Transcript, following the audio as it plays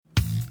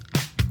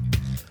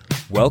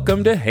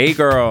Welcome to Hey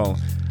Girl.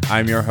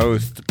 I'm your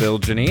host, Bill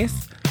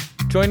Janice.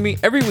 Join me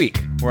every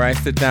week where I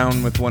sit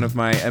down with one of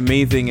my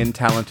amazing and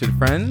talented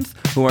friends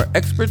who are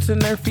experts in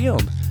their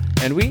field,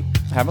 and we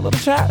have a little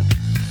chat.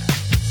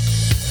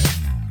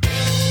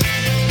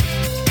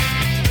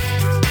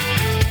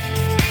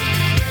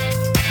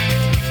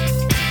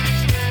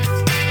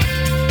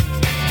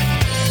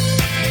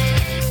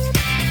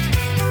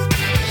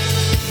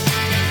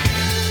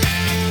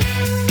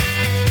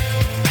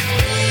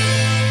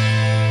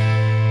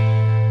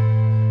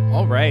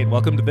 All right,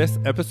 welcome to this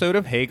episode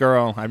of Hey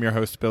Girl. I'm your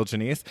host, Bill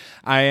Janice.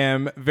 I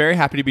am very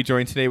happy to be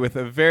joined today with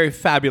a very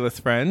fabulous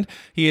friend.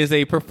 He is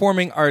a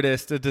performing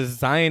artist, a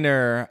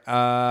designer,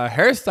 a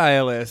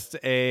hairstylist,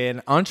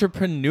 an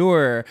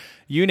entrepreneur.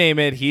 You name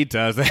it, he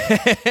does it.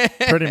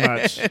 Pretty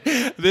much.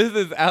 This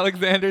is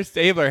Alexander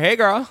Stabler. Hey,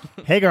 girl.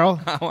 Hey, girl.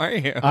 How are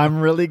you? I'm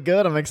really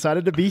good. I'm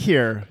excited to be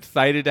here.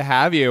 Excited to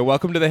have you.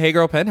 Welcome to the Hey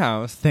Girl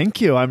Penthouse. Thank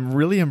you. I'm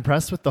really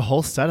impressed with the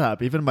whole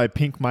setup, even my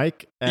pink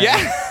mic.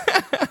 And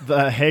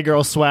the Hey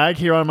Girl swag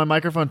here on my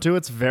microphone, too.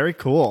 It's very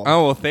cool.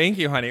 Oh, well, thank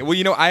you, honey. Well,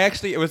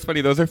 it was funny.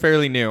 Those are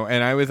fairly new.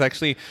 And I was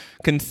actually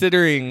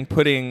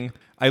considering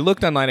I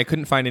looked online. I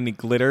couldn't find any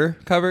glitter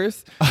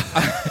covers.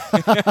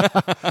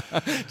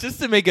 Just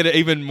to make it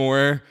even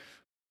more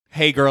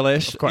hey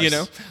girlish, of course. You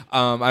know.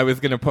 I was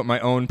gonna put my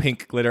own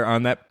pink glitter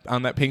on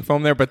that pink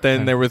foam there, but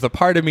then there was a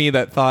part of me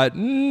that thought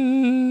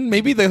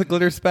maybe the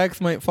glitter specks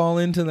might fall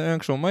into the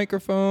actual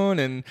microphone,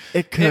 and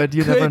it could.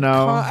 You never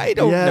know. I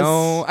don't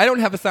know. I don't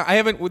have a sound. I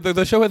haven't.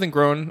 The show hasn't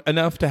grown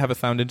enough to have a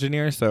sound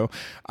engineer, so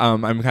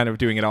I'm kind of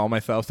doing it all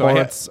myself. So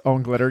its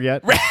own glitter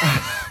yet.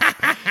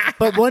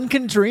 But one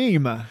can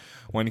dream.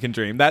 One can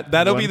dream.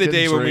 That'll be the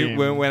day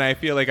when I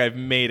feel like I've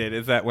made it.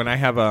 Is that when I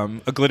have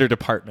a glitter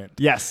department?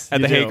 Yes,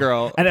 at the Hey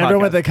Girl, and podcast.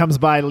 Everyone that comes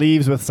by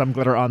leaves with some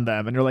glitter on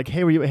them, and you're like,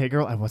 "Hey, were you a Hey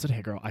Girl?" I wasn't a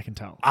Hey Girl. I can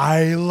tell.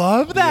 I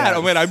love that. Yes.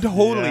 Oh man, I'm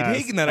totally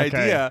taking that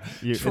idea.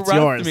 It's Trust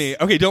yours. me.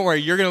 Okay, don't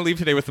worry. You're gonna leave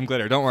today with some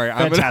glitter. Don't worry.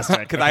 Fantastic.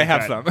 Because I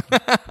have some.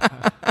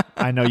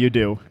 I know you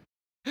do.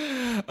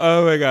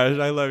 Oh my gosh,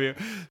 I love you.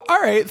 All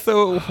right,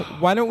 so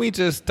why don't we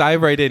just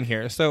dive right in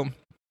here? So,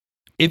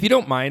 if you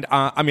don't mind,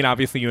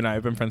 obviously you and I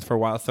have been friends for a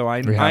while, so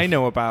I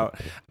know about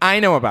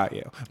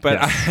you. But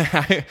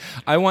yes.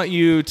 I want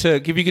you to,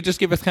 if you could just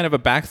give us kind of a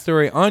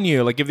backstory on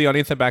you, like give the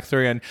audience a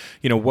backstory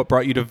on, what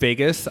brought you to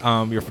Vegas,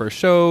 your first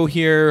show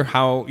here,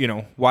 how,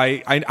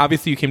 why.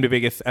 Obviously you came to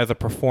Vegas as a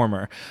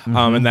performer,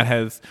 and that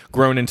has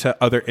grown into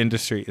other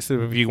industries.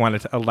 So if you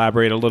wanted to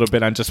elaborate a little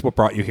bit on just what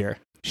brought you here.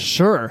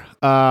 Sure.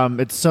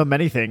 It's so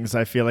many things,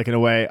 I feel like, in a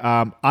way.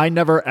 I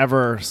never,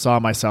 ever saw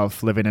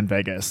myself living in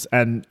Vegas,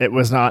 and it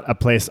was not a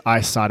place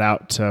I sought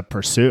out to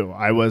pursue.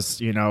 I was,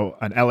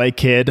 an LA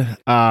kid.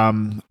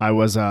 I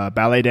was a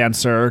ballet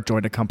dancer,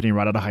 joined a company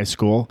right out of high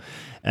school,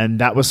 and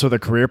that was sort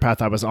of the career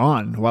path I was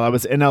on. While I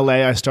was in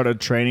LA, I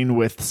started training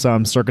with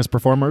some circus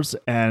performers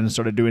and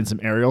started doing some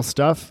aerial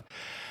stuff.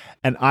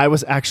 And I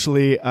was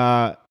actually...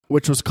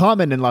 which was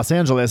common in Los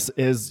Angeles,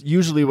 is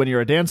usually when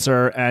you're a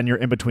dancer and you're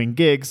in between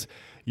gigs,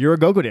 you're a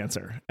go-go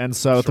dancer. And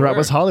so throughout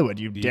West Hollywood,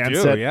 you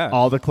dance at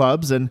all the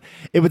clubs. And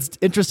it was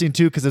interesting,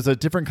 too, because there's a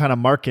different kind of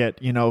market,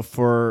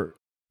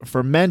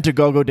 for men to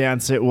go-go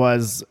dance, it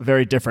was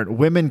very different.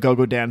 Women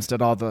go-go danced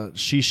at all the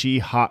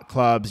shishi hot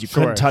clubs. You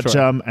couldn't touch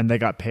them, and they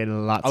got paid a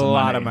lot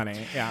of money.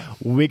 Yeah.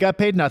 We got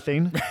paid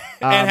nothing.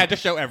 And had to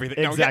show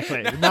everything.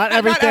 Exactly. Not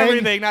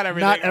everything. Not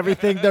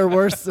everything. There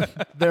were some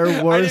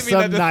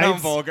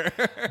nights. Vulgar.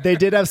 They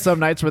did have some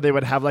nights where they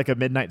would have like a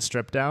midnight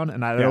strip down,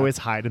 and I'd always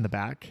hide in the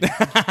back.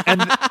 And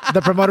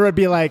the promoter would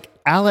be like,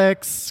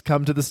 "Alex,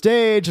 come to the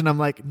stage," and I'm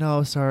like,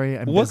 "No, sorry,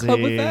 I'm busy." What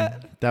club was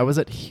that? That was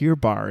at Here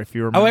Bar, if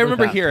you remember. Oh, I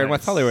remember Here place. in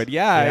West Hollywood.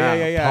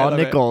 Yeah. Paul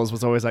Nichols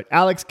was always like,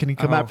 "Alex, can you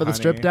come out for the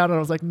strip down?" And I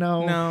was like,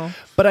 "No."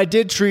 But I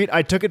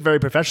took it very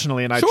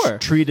professionally, and I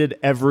treated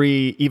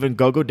every even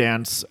go-go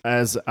dance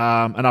as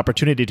an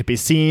opportunity to be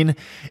seen.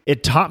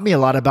 It taught me a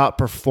lot about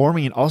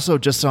performing, also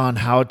just on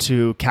how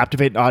to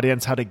captivate an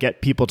audience, how to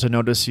get people to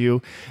notice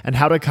you, and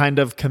how to kind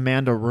of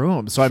command a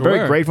room. So I'm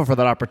very grateful for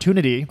that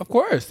opportunity. Of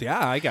course.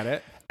 Yeah, I get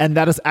it. And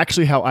that is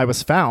actually how I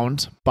was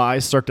found by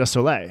Cirque du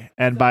Soleil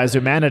and by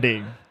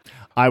Zumanity.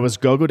 I was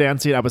go-go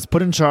dancing. I was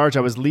put in charge.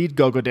 I was lead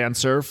go-go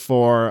dancer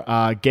for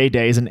Gay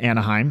Days in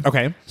Anaheim.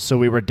 Okay. So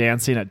we were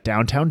dancing at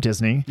Downtown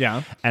Disney.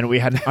 Yeah. And we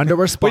had an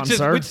underwear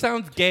sponsor. which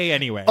sounds gay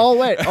anyway. Oh,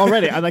 wait.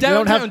 Already. I'm like,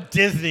 Downtown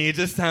Disney, it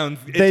just sounds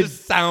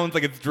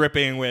like it's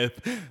dripping with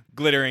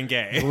glitter and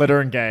gay. Glitter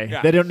and gay.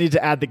 Yeah. They don't need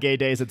to add the Gay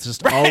Days. It's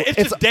just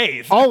it's just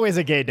days. Always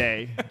a gay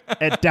day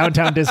at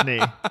Downtown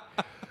Disney.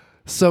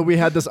 So we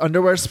had this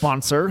underwear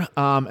sponsor,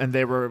 and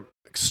they were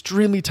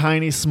extremely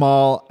tiny,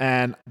 small,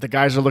 and the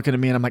guys are looking at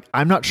me, and I'm like,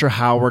 I'm not sure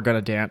how we're going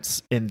to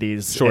dance in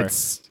these. Sure.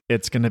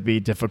 It's going to be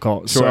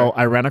difficult. Sure. So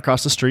I ran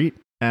across the street,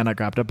 and I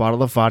grabbed a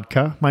bottle of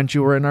vodka. Mind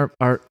you, we're in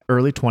our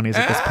early 20s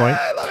at this point.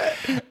 I love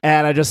it.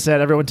 And I just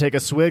said, everyone take a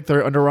swig, throw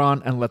your underwear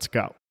on, and let's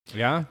go.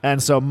 Yeah.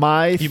 And so You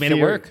made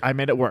it work. I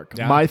made it work.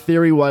 Yeah. My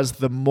theory was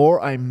the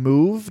more I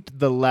moved,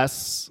 the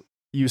less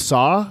you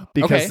saw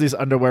because these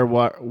underwear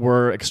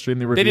were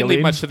extremely revealing. They didn't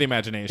leave much to the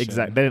imagination.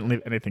 Exactly. They didn't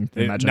leave anything to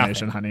the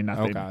imagination, honey.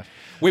 Nothing. Oh, gosh.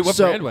 Wait, what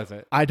brand was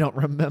it? I don't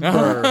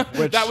remember.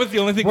 That was the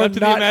only thing left to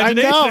the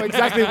imagination. I know,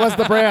 exactly. Was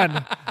the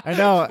brand. I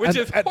know. Which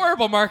is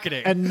horrible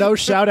marketing. And no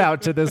shout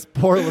out to this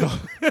poor little,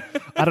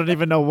 I don't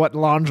even know what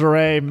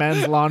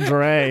men's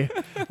lingerie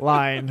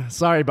line.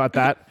 Sorry about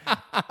that.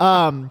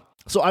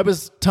 So I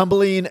was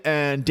tumbling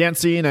and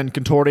dancing and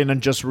contorting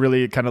and just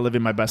really kind of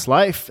living my best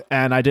life.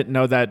 And I didn't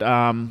know that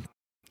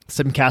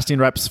some casting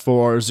reps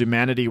for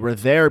Zumanity were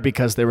there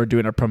because they were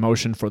doing a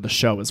promotion for the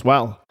show as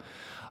well.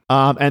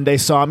 And they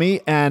saw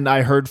me, and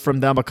I heard from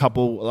them a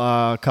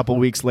couple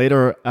weeks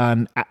later,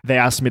 and they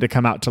asked me to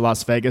come out to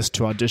Las Vegas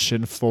to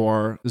audition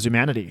for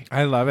Zumanity.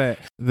 I love it.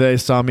 They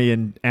saw me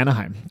in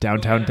Anaheim,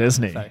 downtown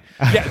Disney. Sorry.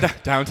 Yeah,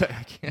 downtown.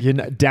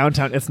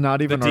 Downtown. It's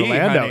not even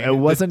Orlando. Honey. It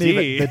wasn't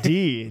even the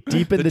D.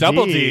 Deep in the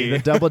double D. The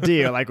double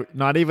D. Like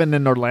not even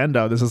in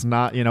Orlando. This is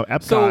not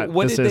Epcot. So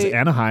this is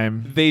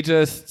Anaheim. They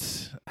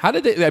just. How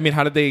did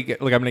they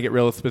get, like, I'm going to get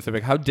real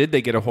specific. How did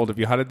they get a hold of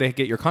you? How did they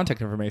get your contact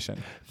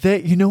information?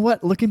 You know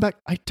what? Looking back,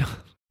 I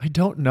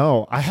don't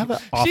know. I have an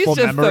awful memory. She's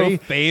just so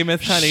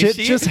famous, honey.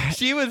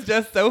 She was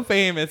just so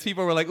famous.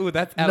 People were like, "Ooh,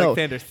 that's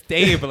Alexander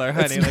Stabler,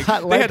 honey." Like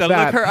they had to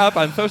look her up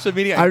on social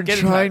media. I'm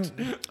trying.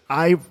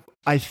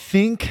 I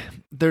think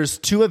there's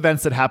two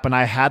events that happened.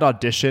 I had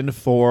auditioned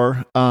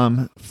for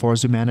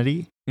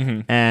Zumanity.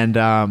 Mm-hmm. And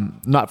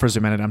not for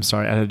Zumanity, I'm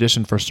sorry. I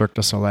auditioned for Cirque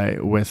du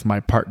Soleil with my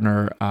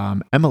partner,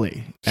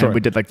 Emily. Sure. And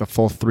we did like the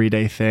full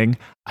 3-day thing.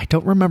 I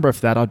don't remember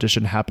if that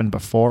audition happened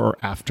before or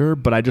after,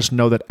 but I just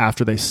know that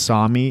after they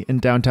saw me in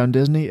downtown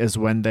Disney is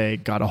when they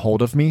got a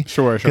hold of me.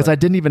 Sure. Because I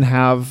didn't even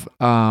have,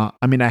 I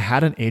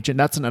had an agent.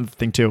 That's another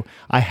thing too.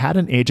 I had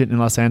an agent in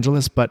Los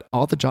Angeles, but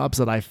all the jobs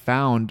that I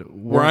found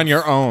were on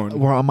your own.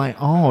 Were on my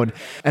own.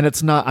 And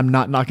I'm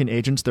not knocking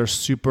agents. They're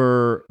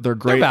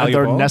great.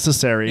 They're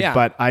necessary. Yeah.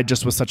 But I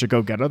just was such a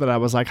go-getter that I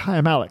was like, "Hi,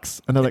 I'm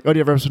Alex." And they're like, "Oh, do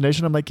you have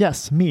representation?" I'm like,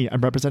 "Yes, me.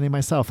 I'm representing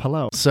myself.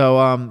 Hello."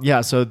 So,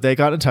 so they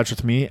got in touch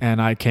with me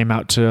and I came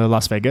out to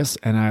Las Vegas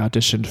and I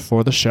auditioned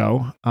for the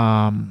show.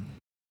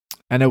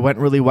 And it went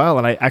really well.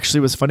 And I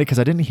actually was funny because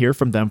I didn't hear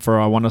from them for,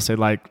 I want to say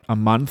like a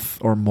month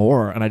or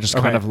more. And I just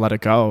kind of let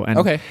it go.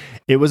 And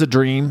it was a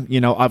dream.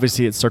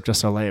 Obviously it's Cirque du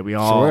Soleil. We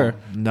all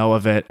know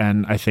of it.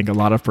 And I think a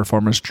lot of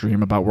performers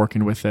dream about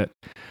working with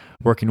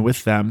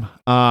them.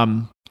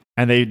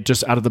 And they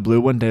just out of the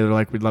blue one day, they're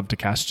like, "We'd love to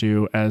cast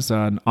you as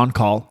an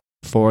on-call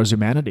for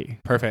Zumanity."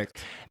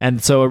 Perfect.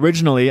 And so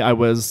originally I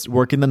was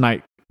working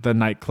the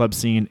nightclub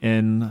scene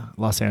in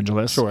Los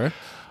Angeles. Sure.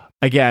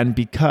 Again,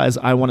 because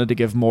I wanted to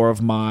give more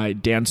of my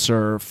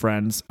dancer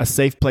friends a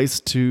safe place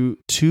to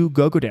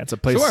go dance, a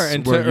place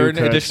and to earn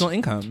additional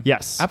income.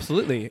 Yes.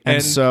 Absolutely.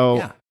 And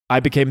so I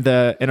became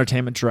the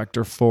entertainment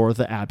director for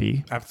the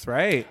Abbey. That's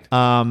right.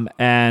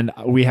 And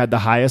we had the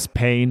highest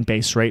paying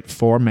base rate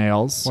for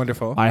males.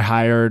 Wonderful. I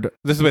hired...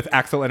 This is with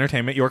Axel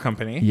Entertainment, your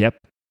company. Yep.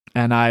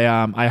 And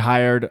I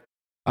hired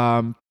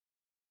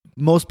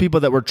most people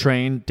that were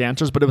trained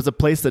dancers, but it was a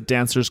place that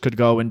dancers could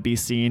go and be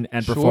seen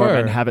and perform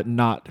and have it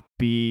not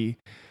be...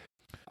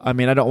 I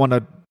don't want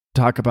to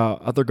talk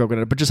about other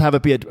go-getter, but just have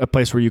it be a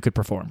place where you could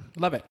perform.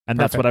 Love it. And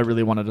that's what I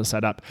really wanted to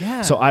set up.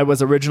 Yeah. So I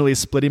was originally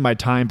splitting my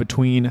time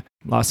between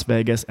Las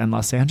Vegas and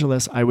Los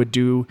Angeles. I would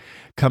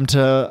come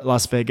to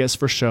Las Vegas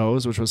for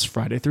shows, which was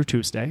Friday through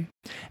Tuesday.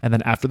 And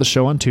then after the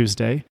show on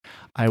Tuesday,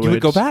 you would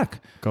go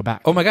back.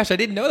 Oh my gosh, I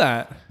didn't know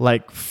that.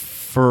 Like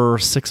for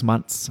 6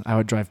 months, I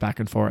would drive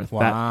back and forth.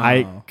 Wow.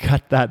 I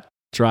cut that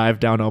drive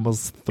down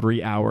almost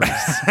 3 hours.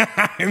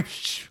 I'm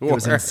sure. It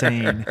was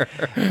insane.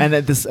 And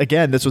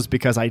this was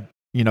because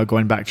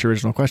going back to your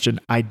original question,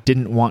 I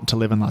didn't want to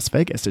live in Las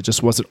Vegas. It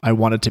just wasn't, I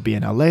wanted to be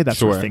in LA.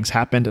 That's where things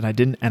happened. And I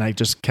didn't, and I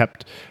just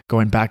kept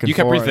going back and forth.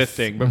 You kept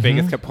resisting, but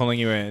Vegas kept pulling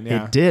you in.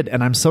 Yeah. It did.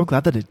 And I'm so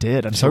glad that it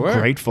did. I'm so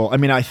grateful.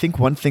 I think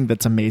one thing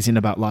that's amazing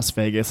about Las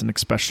Vegas, and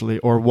especially,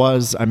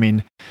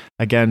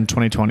 again,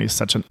 2020 is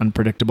such an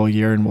unpredictable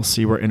year and we'll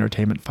see where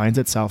entertainment finds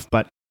itself.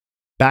 But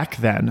back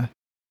then,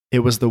 it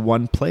was the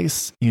one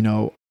place,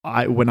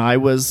 when I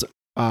was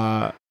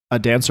a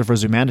dancer for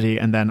Zumanity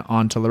and then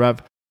on to Le Rêve,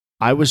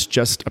 I was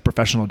just a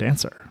professional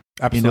dancer.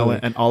 Absolutely.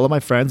 And all of my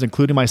friends,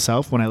 including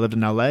myself, when I lived in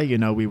LA,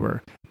 we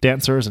were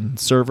dancers and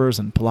servers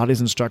and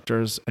Pilates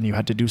instructors, and you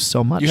had to do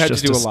so much. You had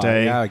just to do a lot.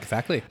 Stay Yeah,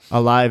 exactly.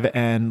 alive.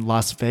 And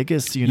Las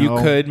Vegas, you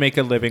could make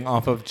a living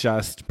off of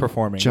just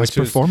performing,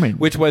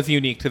 which was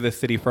unique to this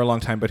city for a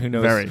long time. But who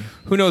knows?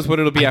 Who knows what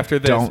it'll be after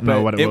this? Don't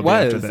know what it will be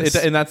after this.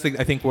 And that's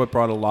I think what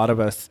brought a lot of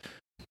us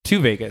to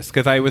Vegas,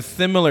 because I was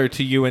similar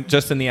to you, and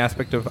just in the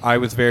aspect of I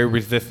was very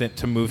resistant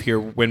to move here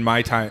when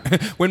my time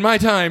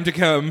to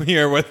come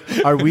here was.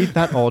 Are we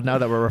that old now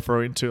that we're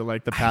referring to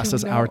like the past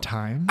as our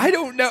time? I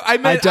don't know. I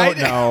don't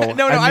know.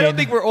 No, I don't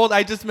think we're old.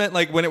 I just meant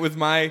like when it was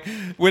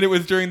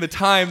during the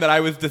time that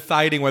I was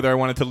deciding whether I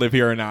wanted to live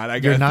here or not. I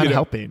guess you're not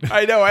helping.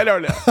 I know. I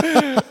don't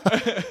know.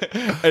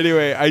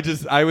 Anyway,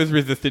 I was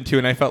resistant to,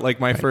 and I felt like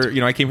I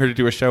came here to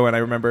do a show, and I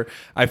remember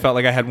I felt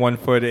like I had one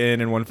foot in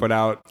and one foot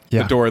out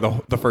the door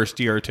the first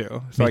year or two.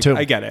 too. So Me too.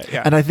 I get it.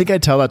 Yeah. And I think I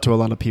tell that to a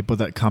lot of people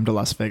that come to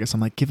Las Vegas.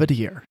 I'm like, give it a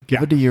year.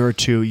 Give it a year or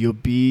two. You'll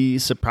be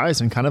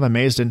surprised and kind of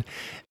amazed. And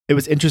it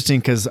was interesting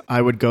because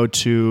I would go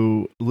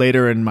to,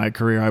 later in my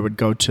career, I would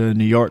go to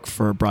New York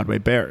for Broadway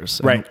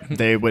Bears. Right.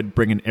 They would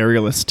bring an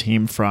aerialist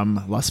team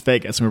from Las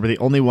Vegas. And we were the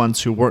only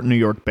ones who weren't New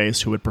York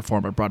based who would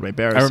perform at Broadway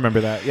Bears. I remember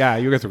that. Yeah,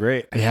 you guys were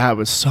great. Yeah, it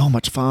was so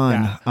much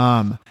fun.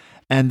 Yeah.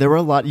 And there were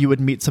a lot, you would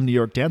meet some New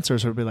York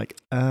dancers who would be like,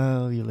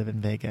 oh, you live in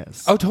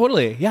Vegas. Oh,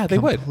 totally. Yeah, they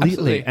would.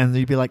 Completely. Absolutely. And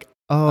you'd be like,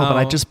 but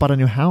I just bought a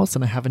new house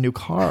and I have a new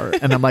car.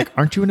 And I'm like,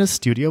 aren't you in a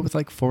studio with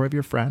like 4 of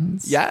your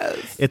friends?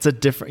 Yes. It's a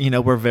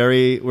different, we're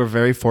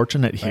very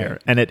fortunate here.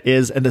 Right.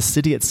 And and the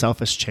city itself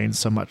has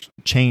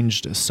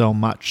changed so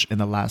much in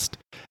the last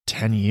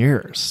 10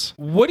 years.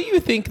 What do you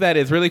think that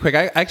is, really quick?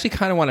 I actually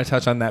kind of want to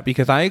touch on that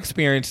because I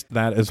experienced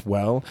that as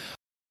well.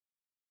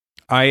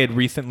 I had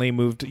recently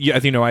moved,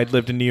 as you know, I'd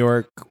lived in New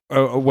York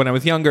when I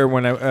was younger,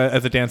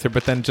 as a dancer,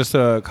 but then just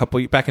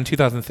back in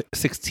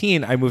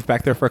 2016, I moved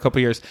back there for a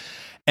couple years.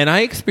 And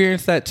I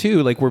experienced that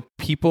too, like where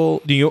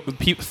people,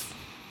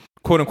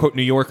 quote unquote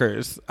New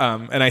Yorkers,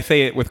 and I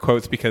say it with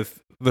quotes because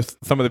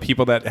some of the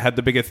people that had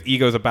the biggest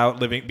egos about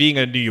being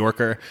a New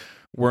Yorker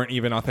weren't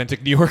even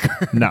authentic New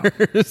Yorkers. No.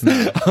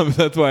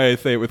 That's why I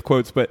say it with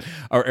quotes,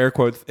 or air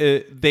quotes.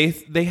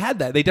 They had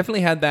that. They definitely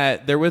had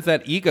that. There was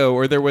that ego,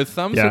 or there was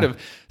some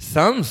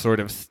sort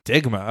of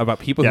stigma about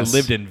people who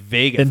lived in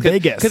Vegas.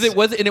 Because it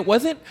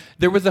wasn't.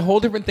 There was a whole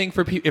different thing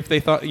for people if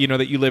they thought that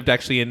you lived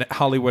actually in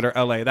Hollywood or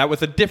LA. That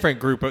was a different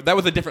group. That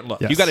was a different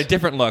look. Yes. You got a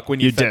different look when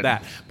you said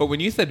that. But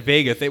when you said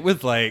Vegas, it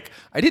was like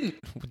I didn't.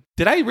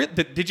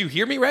 Did you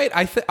hear me right?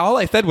 All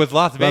I said was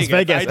Las Vegas.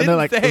 I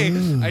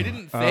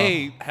didn't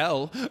say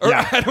hell. Or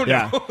I don't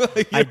know.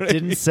 I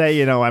didn't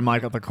say, I'm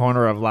like at the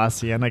corner of La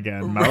Cienega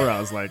again.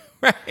 Melrose, like.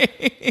 Right.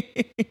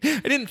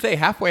 I didn't say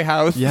halfway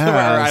house. Yeah,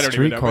 or I don't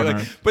street even know.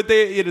 Corner. But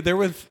there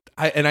was,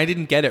 and I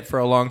didn't get it for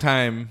a long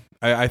time.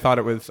 I thought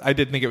it was, I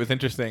did think it was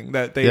interesting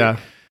that they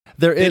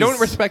don't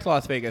respect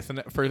Las Vegas.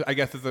 And I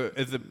guess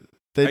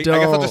I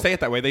guess I'll just say it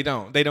that way. They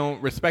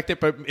don't respect it,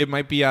 but it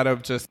might be out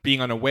of just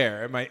being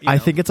unaware. It might. I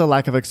think it's a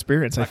lack of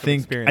experience. I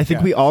think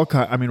we all.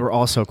 We're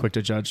all so quick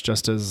to judge,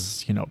 just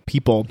as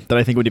people. That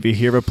I think when you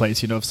hear of a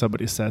place, if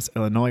somebody says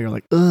Illinois, you're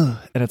like, ugh,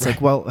 and it's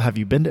like, well, have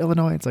you been to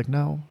Illinois? It's like,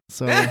 no.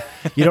 So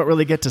you don't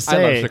really get to say.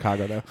 I love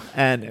Chicago though.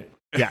 And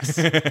yes,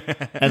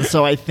 and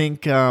so I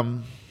think.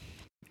 And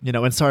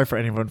sorry for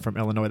anyone from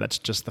Illinois. That's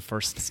just the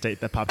first state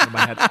that popped into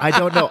my head. I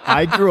don't know.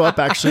 I grew up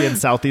actually in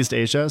Southeast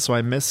Asia, so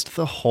I missed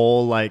the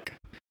whole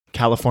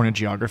California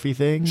geography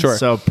thing. Sure.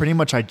 So pretty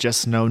much I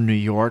just know New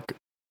York,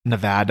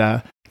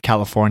 Nevada,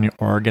 California,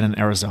 Oregon, and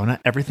Arizona.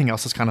 Everything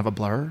else is kind of a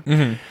blur.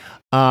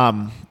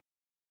 Mm-hmm.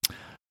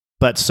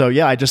 But so,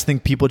 yeah, I just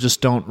think people just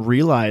don't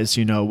realize,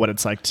 what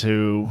it's like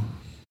to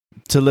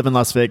live in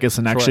Las Vegas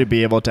and actually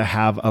be able to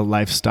have a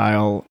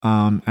lifestyle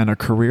and a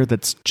career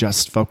that's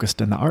just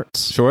focused in the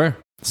arts. Sure.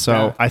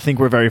 So I think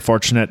we're very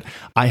fortunate.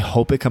 I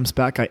hope it comes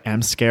back. I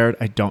am scared.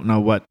 I don't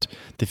know what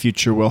the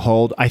future will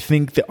hold. I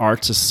think the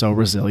arts is so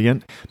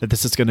resilient that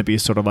this is going to be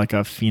sort of like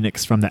a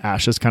phoenix from the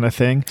ashes kind of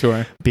thing.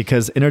 Sure.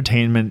 Because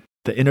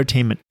the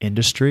entertainment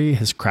industry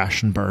has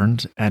crashed and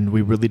burned, and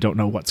we really don't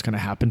know what's going to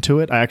happen to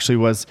it. I actually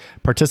was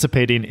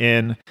participating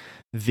in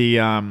the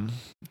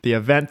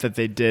event that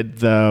they did,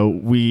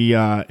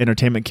 the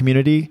entertainment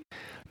community,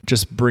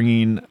 just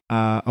bringing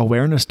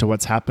awareness to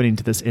what's happening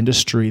to this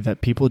industry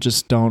that people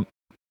just don't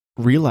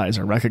realize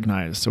or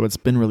recognize. So it's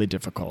been really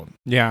difficult.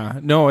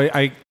 Yeah. No,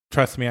 I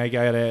trust me, I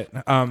get it.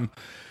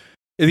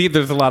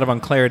 There's a lot of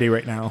unclarity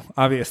right now,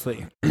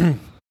 obviously.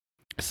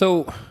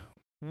 So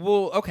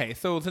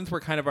since we're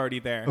kind of already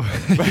there.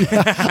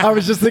 I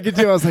was just thinking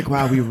too, I was like,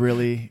 wow, we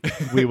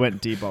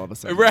went deep all of a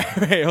sudden. Right.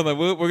 Hold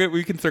on.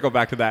 We can circle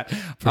back to that.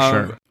 For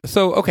sure.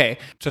 So, okay,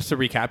 just to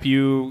recap,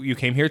 you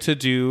came here to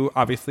do,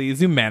 obviously,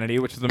 Zumanity,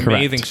 which is an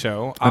amazing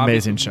show.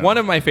 Amazing show. One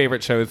of my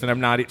favorite shows, and I'm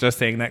not just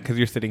saying that because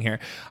you're sitting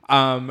here.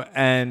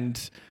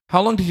 And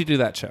how long did you do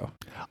that show?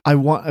 I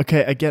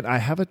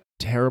have a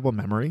terrible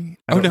memory.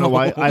 I don't know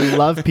why. I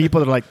love people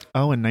that are like,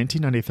 oh, in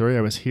 1993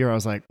 I was here. I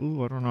was like,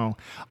 ooh, I don't know.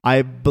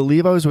 I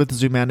believe I was with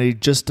Zumanity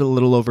just a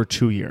little over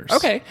 2 years.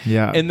 Okay.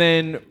 Yeah. And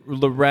then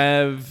Le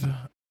Rev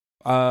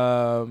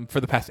for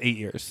the past 8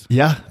 years.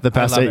 Yeah, the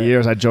past 8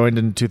 years. I joined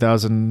in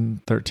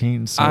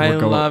 2013. So I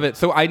love it.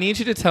 So I need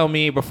you to tell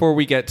me before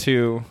we get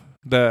to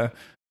the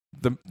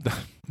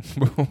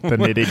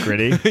nitty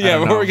gritty. Yeah,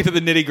 before we get to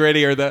the nitty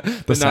gritty or the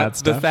sad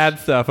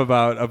stuff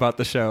about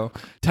the show.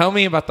 Tell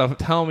me about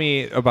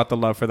the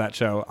love for that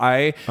show.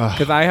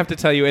 Because I have to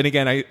tell you, and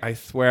again, I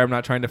swear I'm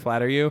not trying to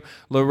flatter you.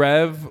 Le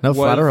Rev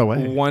flatter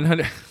away.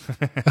 100.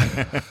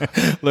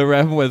 Le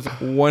Rev was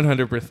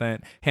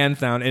 100% hands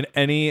down, and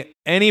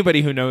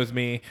anybody who knows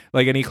me,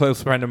 like any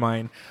close friend of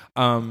mine,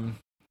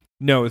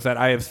 knows that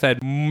I have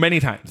said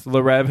many times,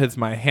 Le Rev is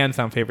my hands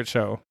down favorite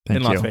show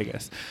in Las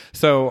Vegas.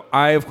 So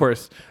I, of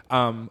course,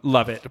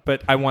 love it,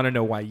 but I want to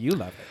know why you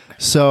love it.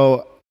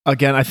 So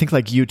again, I think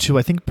like you too,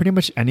 I think pretty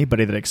much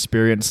anybody that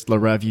experienced Le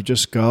Rêve, you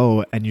just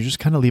go and you just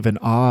kind of leave in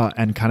awe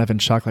and kind of in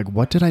shock. Like,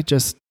 what did I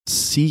just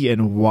see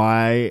and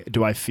why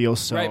do I feel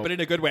so... Right, but in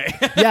a good way.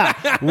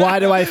 Yeah. Why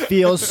do I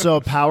feel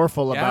so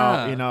powerful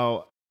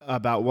about,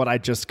 about what I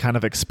just kind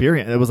of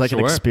experienced? It was like an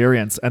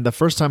experience. And the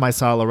first time I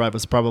saw Le Rêve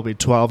was probably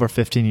 12 or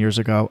 15 years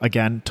ago.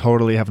 Again,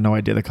 totally have no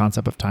idea the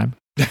concept of time.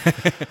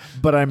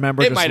 But I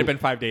remember it might have been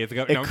 5 days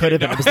ago. It could have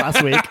been. It was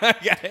last week.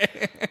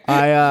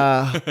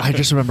 I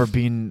just remember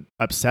being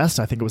obsessed.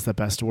 I think it was the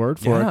best word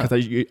for it,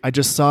 because I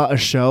just saw a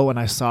show and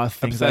I saw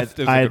things that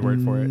I had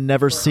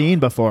never seen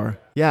before.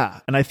 Yeah,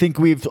 and I think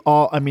we've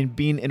all,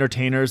 being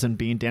entertainers and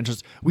being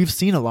dancers, we've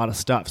seen a lot of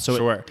stuff.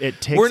 So it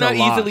takes we're not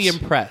easily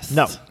impressed.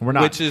 No, we're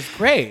not. Which is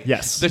great.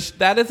 Yes.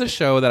 That is a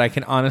show that I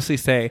can honestly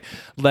say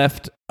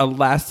left a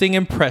lasting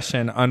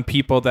impression on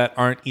people that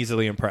aren't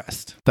easily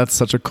impressed. That's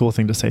such a cool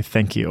thing to say.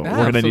 Thank you. Yeah,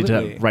 we're going to need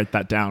to write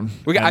that down.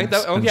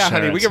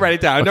 Honey, we can write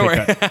it down. Don't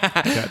worry.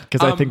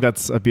 Because I think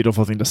that's a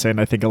beautiful thing to say, and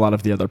I think a lot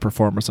of the other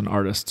performers and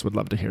artists would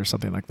love to hear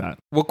something like that.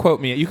 Well,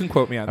 quote me. You can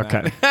quote me on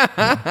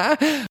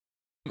that.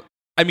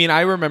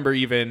 I remember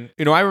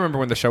I remember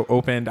when the show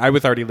opened. I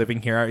was already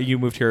living here. You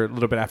moved here a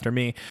little bit after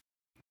me.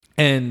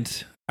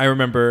 And I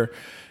remember,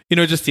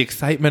 just the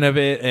excitement of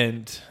it.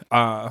 And,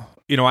 I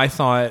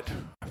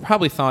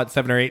probably saw it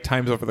 7 or 8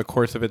 times over the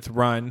course of its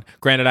run.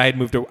 Granted, I had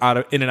moved in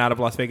and out of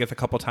Las Vegas a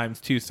couple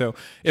times too. So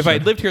if I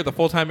had lived here the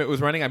full time it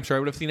was running, I'm sure I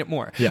would have seen it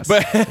more. Yes.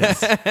 But,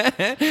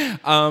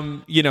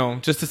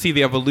 just to see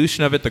the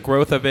evolution of it, the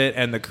growth of it,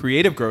 and the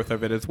creative growth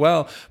of it as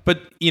well.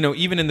 But,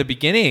 even in the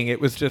beginning,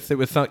 it was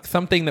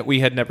something that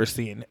we had never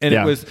seen. And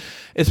it was,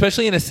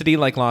 especially in a city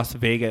like Las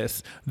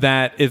Vegas,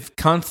 that is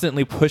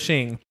constantly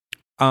pushing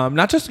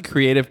not just the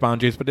creative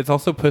boundaries, but it's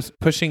also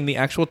pushing the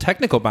actual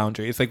technical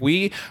boundaries. Like,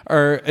 we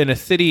are in a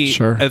city,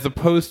 as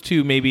opposed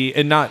to maybe,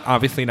 and not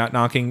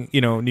knocking,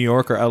 New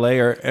York or LA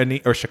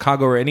or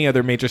Chicago or any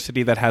other major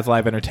city that has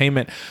live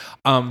entertainment.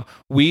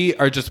 We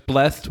are just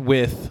blessed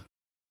with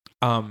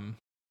an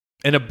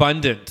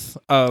abundance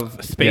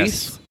of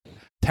space,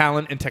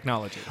 talent, and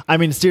technology.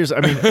 Seriously.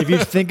 If you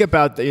think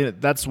about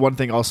that's one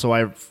thing also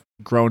I've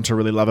grown to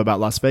really love about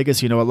Las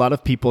Vegas. A lot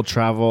of people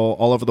travel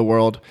all over the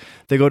world.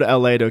 They go to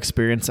LA to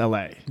experience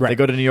LA. Right. They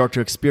go to New York to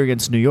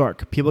experience New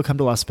York. People come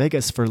to Las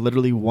Vegas for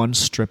literally one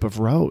strip of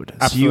road.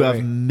 Absolutely. So you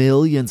have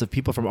millions of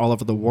people from all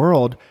over the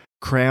world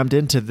crammed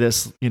into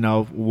this,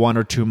 1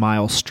 or 2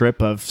 mile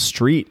strip of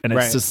street. And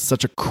it's just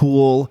such a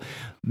cool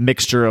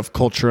mixture of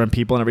culture and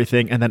people and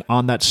everything. And then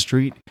on that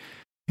street,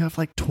 you have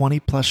like 20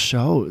 plus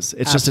shows.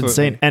 It's just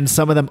insane. And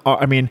some of them are,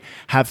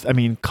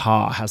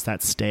 Ka has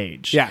that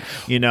stage. Yeah.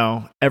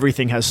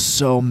 Everything has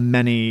so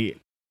many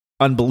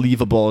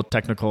unbelievable,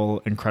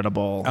 technical,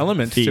 incredible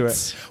elements feats to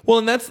it. Well,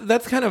 and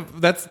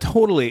that's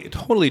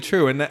totally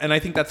true. And I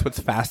think that's what's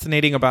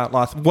fascinating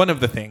about one of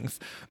the things,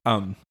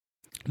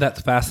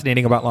 that's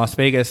fascinating about Las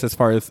Vegas, as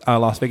far as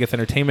Las Vegas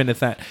entertainment, is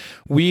that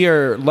we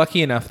are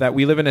lucky enough that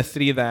we live in a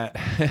city that,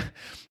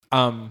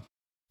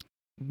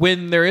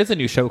 when there is a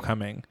new show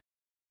coming,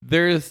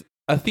 there's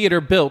a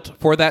theater built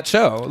for that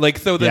show. Like,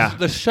 so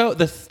the show,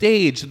 the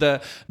stage,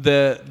 the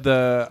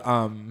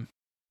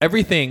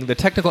everything, the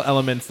technical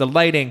elements, the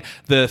lighting,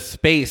 the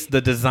space, the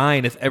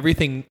design, is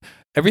everything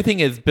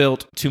is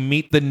built to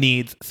meet the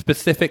needs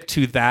specific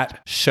to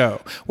that show.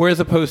 Whereas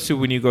opposed to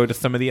when you go to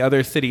some of the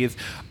other cities,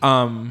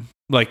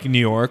 like New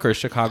York or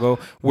Chicago,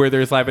 where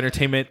there's live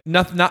entertainment,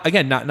 not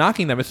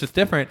knocking them, it's just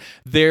different.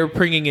 They're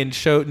bringing in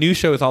new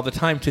shows all the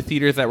time to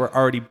theaters that were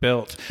already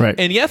built. Right.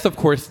 And yes, of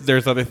course,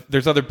 there's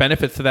other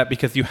benefits to that,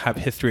 because you have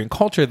history and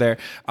culture there,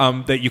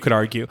 that you could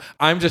argue.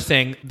 I'm just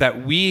saying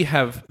that we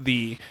have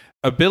the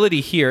ability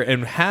here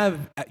and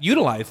have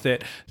utilized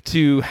it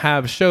to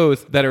have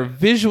shows that are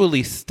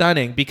visually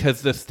stunning,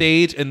 because the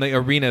stage and the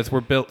arenas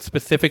were built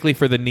specifically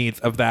for the needs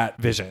of that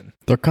vision.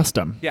 They're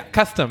custom. Yeah,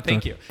 custom.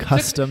 Thank you.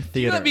 Custom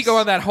theaters. Let me go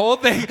on that whole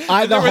thing.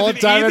 The whole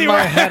time in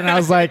my head, and I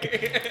was like,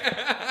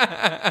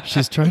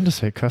 she's trying to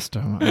say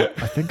custom. I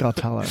think I'll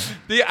tell her.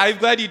 I'm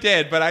glad you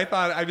did, but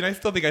I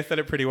still think I said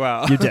it pretty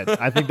well. You did.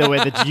 I think the way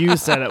that you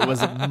said it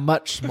was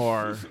much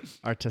more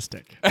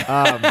artistic.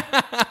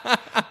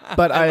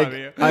 But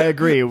I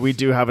agree. We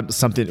do have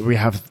something.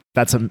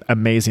 That's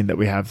amazing that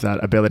we have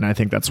that ability, and I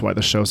think that's why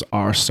the shows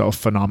are so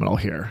phenomenal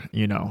here.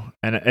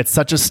 And it's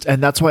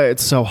and that's why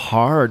it's so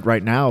hard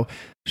right now.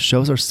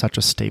 Shows are such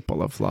a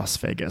staple of Las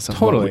Vegas.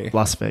 Totally, what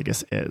Las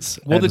Vegas is.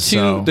 Well,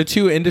 the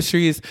two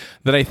industries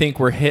that I think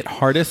were hit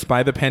hardest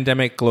by the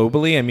pandemic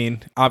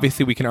globally.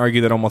 Obviously, we can argue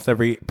that almost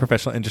every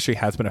professional industry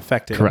has been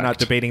affected. Correct. I'm not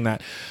debating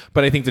that,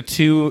 but I think the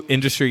two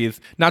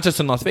industries, not just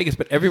in Las Vegas,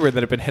 but everywhere,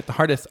 that have been hit the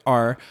hardest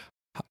are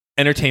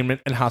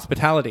entertainment and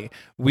hospitality.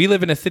 We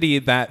live in a city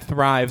that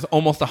thrives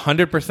almost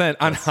 100%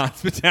 on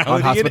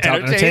hospitality and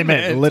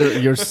entertainment. Literally,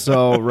 you're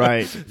so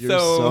right. You're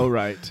so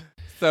right.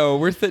 So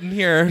we're sitting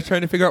here trying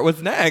to figure out what's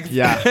next.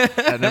 Yeah,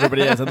 and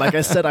everybody is. And like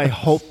I said, I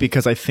hope,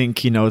 because I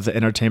think, the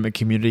entertainment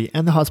community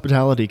and the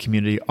hospitality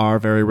community are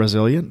very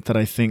resilient, that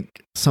I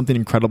think something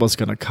incredible is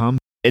going to come.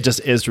 it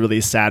just is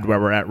really sad where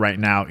we're at right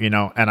now,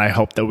 and I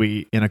hope that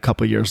we in a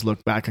couple of years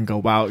look back and go,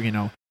 wow,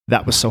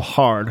 that was so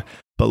hard,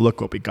 but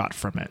look what we got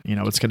from it.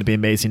 It's going to be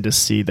amazing to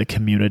see the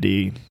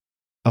community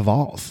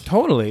evolve.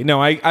 Totally.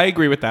 No, I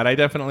agree with that. I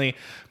definitely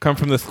come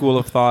from the school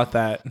of thought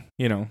that,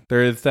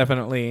 there is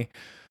definitely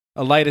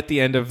a light at the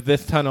end of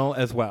this tunnel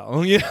as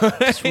well.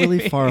 It's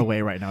really far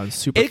away right now. It's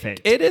super faint.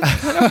 It is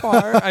kind of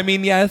far. I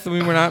mean, yes,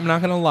 I'm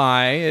not going to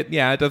lie. It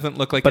doesn't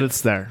look like but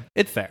it's there.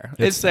 It's there.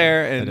 It's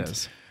there. And it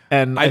is.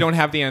 And I don't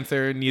have the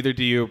answer, neither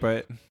do you,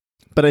 But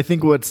I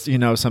think what's,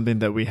 something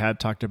that we had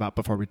talked about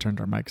before we turned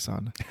our mics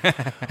on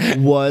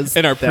was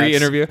in our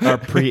pre-interview,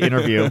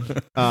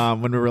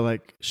 when we were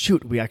like,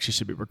 shoot, we actually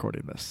should be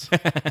recording this.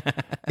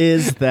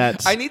 Is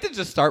that I need to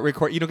just start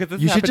recording, because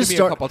this has happened to me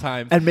a couple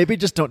times. And maybe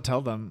just don't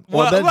tell them.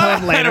 Well, then tell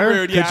them later.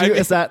 Rude, yeah.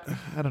 Is that,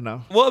 I don't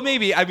know. Well,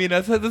 maybe. I mean,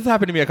 this has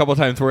happened to me a couple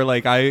times where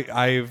like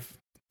I've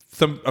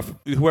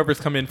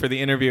whoever's come in for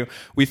the interview,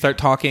 we start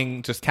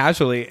talking just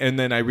casually, and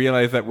then I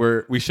realize that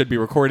we should be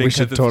recording. We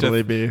should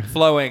totally be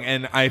flowing,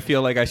 and I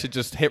feel like I should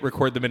just hit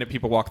record the minute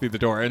people walk through the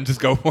door and just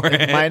go for it.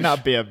 It might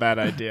not be a bad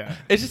idea.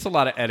 It's just a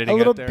lot of editing. A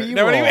little there.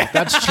 B-roll.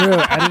 That's true.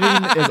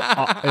 Editing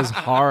is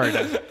hard.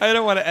 I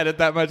don't want to edit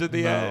that much at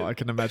the end. No, I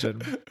can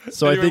imagine.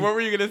 So anyway, I think what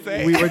were you gonna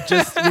say? We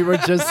were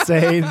just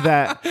saying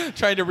that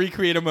trying to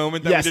recreate a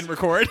moment that we didn't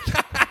record.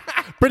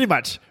 Pretty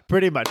much.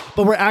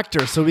 But we're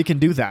actors, so we can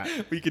do that.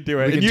 We can do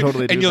it. We can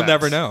totally do that. And you'll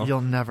never know.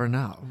 You'll never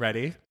know.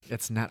 Ready?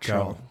 It's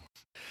natural. Go.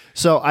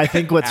 So I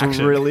think what's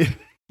really...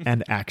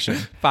 And action.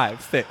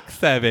 5, 6,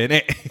 7,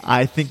 8.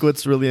 I think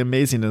what's really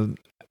amazing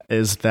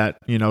is that,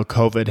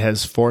 COVID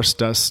has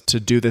forced us to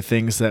do the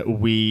things that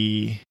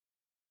we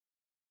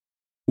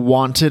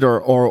wanted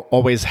or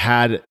always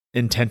had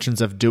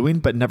intentions of doing,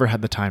 but never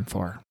had the time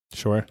for.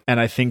 Sure. And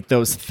I think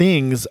those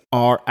things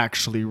are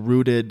actually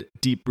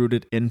deep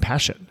rooted in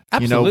passion.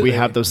 Absolutely. We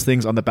have those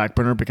things on the back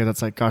burner because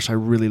it's like, gosh, I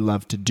really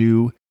love to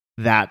do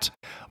that.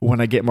 When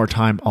I get more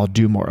time, I'll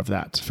do more of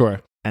that. Sure.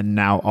 And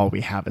now all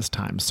we have is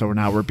time. So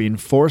now we're being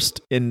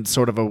forced in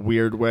sort of a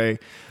weird way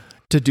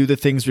to do the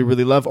things we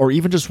really love, or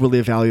even just really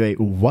evaluate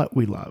what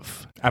we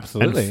love.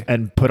 Absolutely.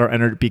 And put our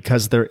energy,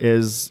 because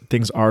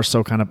things are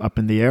so kind of up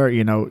in the air.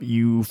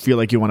 You feel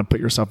like you want to put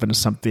yourself into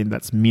something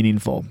that's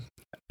meaningful.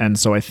 And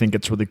so I think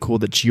it's really cool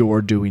that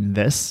you're doing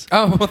this.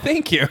 Oh, well,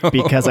 thank you.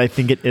 Because I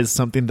think it is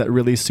something that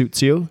really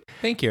suits you.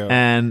 Thank you.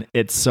 And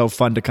it's so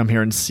fun to come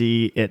here and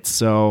see it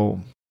so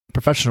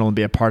professional and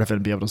be a part of it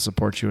and be able to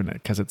support you in it,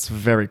 because it's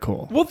very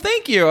cool. Well,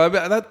 thank you.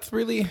 That's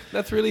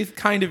really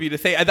kind of you to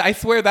say. I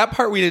swear that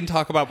part we didn't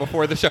talk about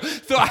before the show.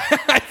 So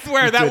I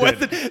swear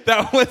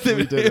that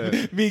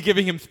wasn't me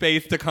giving him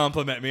space to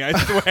compliment me. I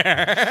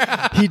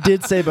swear. He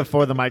did say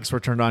before the mics were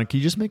turned on, can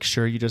you just make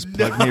sure you just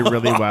plug me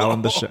really well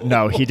in the show?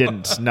 No, he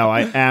didn't. No,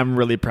 I am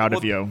really proud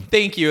of you.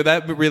 Thank you.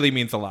 That really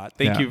means a lot.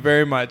 Thank you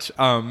very much.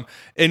 And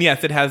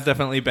yes, it has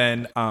definitely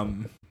been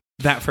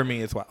that for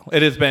me as well.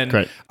 It has been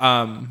great.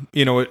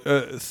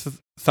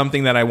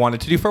 Something that I wanted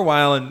to do for a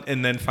while,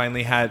 and then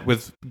finally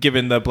was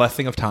given the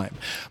blessing of time.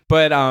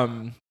 But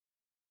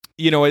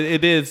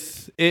it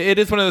is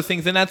one of those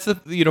things, and that's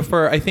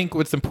I think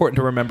what's important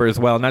to remember as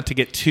well, not to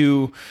get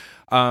too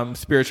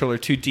spiritual or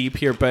too deep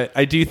here, but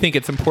I do think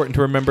it's important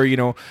to remember,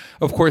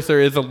 of course there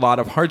is a lot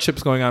of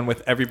hardships going on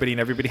with everybody, and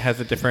everybody has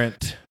a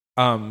different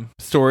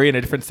story and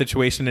a different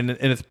situation, and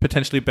it's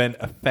potentially been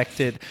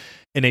affected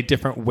in a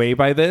different way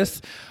by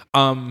this.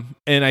 And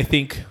I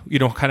think,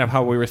 kind of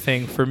how we were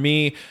saying, for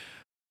me,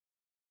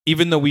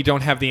 even though we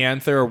don't have the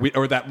answer,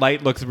 or that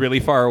light looks really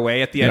far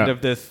away at the end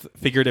of this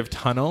figurative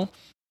tunnel,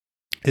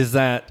 is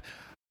that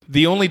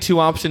the only two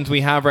options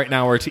we have right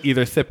now are to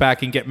either sit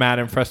back and get mad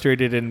and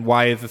frustrated and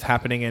why is this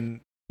happening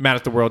and mad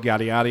at the world,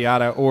 yada, yada,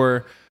 yada,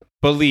 or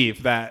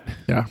believe that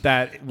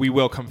we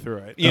will come through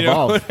it.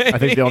 Evolve. I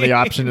think the only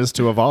option is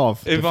to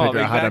evolve. To figure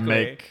out how to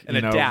make and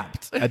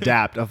adapt.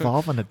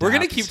 Evolve and adapt. We're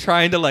going to keep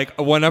trying to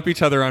one up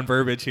each other on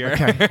verbiage here.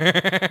 Okay.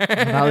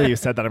 Now that you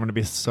said that, I'm going to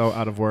be so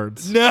out of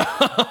words. No.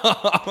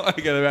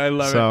 I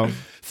love it.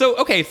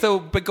 So,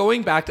 but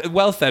going back to,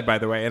 well said, by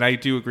the way, and I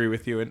do agree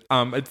with you. And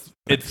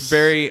it's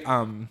very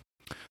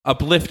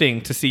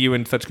uplifting to see you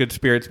in such good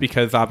spirits,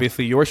 because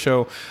obviously your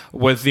show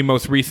was the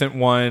most recent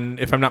one,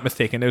 if I'm not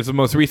mistaken. It was the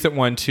most recent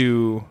one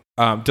to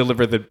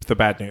deliver the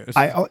bad news.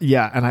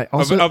 And I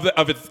also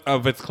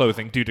of its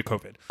closing due to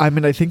COVID. I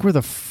mean, I think we're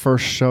the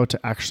first show to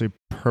actually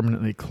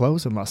permanently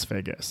close in Las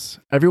Vegas.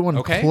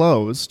 Everyone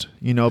closed,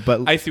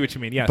 but I see what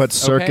you mean. Yes, but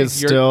Cirque is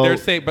still. They're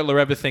saying, but Le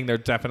Rêve is saying they're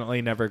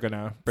definitely never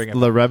gonna bring it.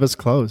 Le Rêve is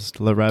closed.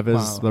 Le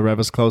Rêve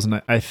is closed,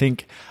 and I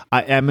think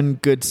I am in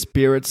good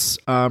spirits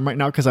right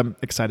now because I'm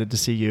excited to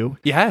see you.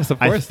 Yes, of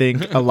course. I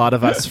think a lot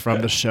of us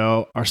from the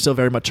show are still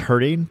very much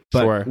hurting,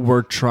 but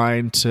we're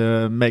trying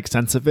to make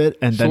sense of it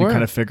and then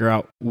kind of figure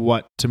out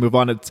what to move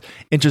on. It's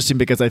interesting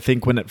because I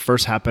think when it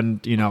first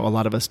happened, a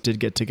lot of us did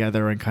get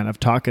together and kind of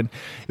talk, and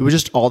it was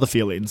just all the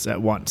feelings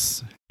at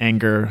once: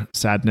 anger,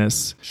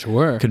 sadness,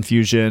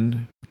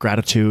 confusion,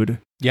 gratitude.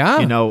 Yeah.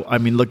 I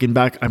mean, looking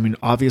back,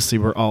 obviously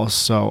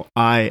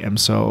I am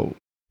so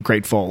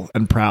grateful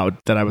and proud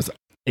that I was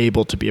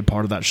able to be a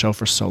part of that show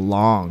for so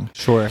long.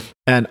 Sure.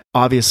 And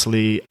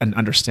obviously and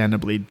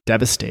understandably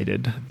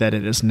devastated that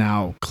it is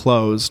now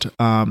closed.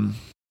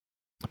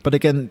 But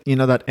again,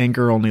 that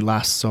anger only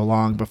lasts so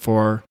long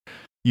before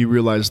you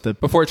realize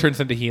that before it turns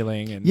into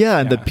healing.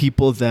 And the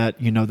people that,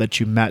 that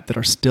you met that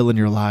are still in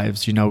your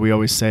lives, we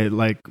always say,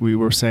 like we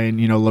were saying,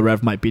 Le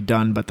Rêve might be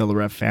done, but the Le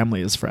Rêve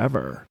family is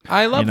forever.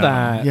 I love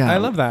that. Yeah. I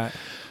love that.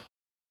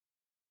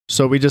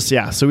 So we just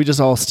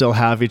all still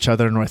have each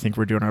other. And I think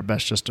we're doing our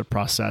best just to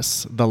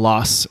process the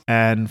loss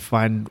and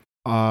find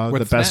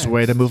the best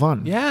way to move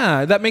on.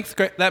 Yeah, that makes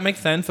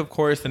sense, of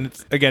course. And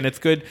it's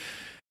good.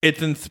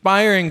 It's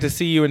inspiring to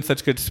see you in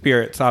such good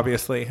spirits,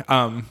 obviously,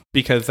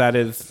 because that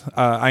is,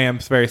 I am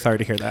very sorry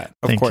to hear that,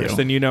 of course.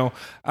 You. And,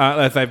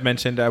 as I've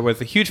mentioned, I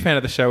was a huge fan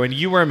of the show, and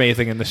you were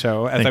amazing in the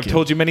show, as I've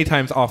told you many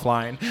times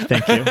offline.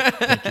 Thank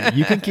you.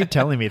 You can keep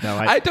telling me,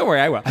 though. Don't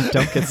worry, I will. I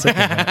don't get sick of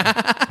it.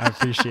 I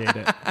appreciate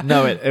it.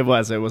 No, it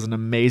was an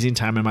amazing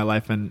time in my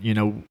life.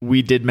 And,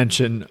 we did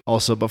mention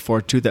also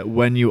before, too, that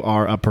when you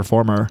are a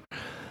performer,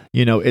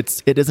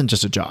 it isn't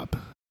just a job.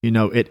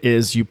 It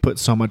is, you put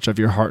so much of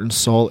your heart and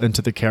soul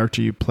into the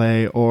character you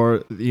play,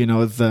 or,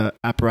 the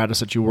apparatus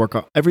that you work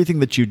on.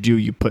 Everything that you do,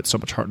 you put so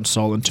much heart and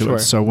soul into it.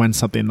 So when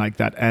something like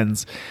that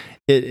ends,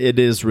 it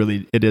is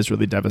really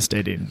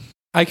devastating.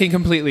 I can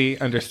completely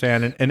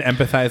understand and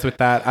empathize with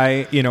that.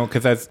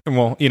 Because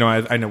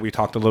I know we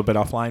talked a little bit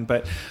offline,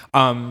 but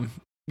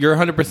you're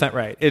 100%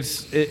 right.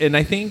 And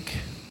I think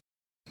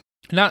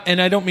and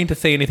I don't mean to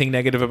say anything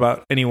negative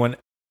about anyone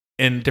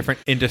in different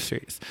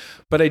industries,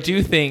 but I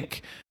do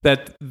think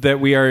that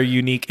we are a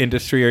unique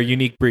industry or a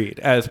unique breed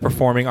as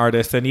performing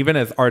artists, and even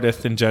as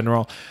artists in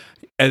general.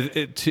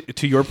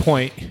 To your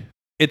point,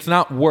 it's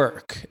not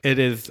work; it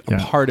is a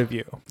part of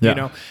you.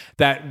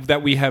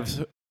 That we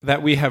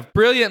have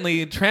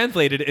brilliantly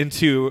translated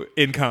into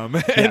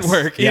income and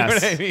work. You know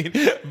what I mean?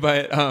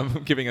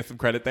 But giving us some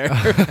credit there.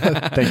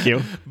 Thank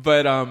you.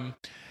 But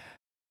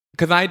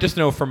because I just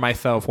know for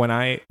myself, when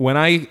I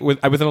was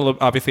in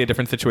obviously a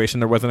different situation.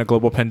 There wasn't a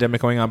global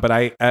pandemic going on, but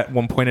at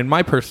one point in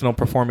my personal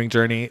performing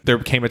journey, there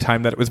came a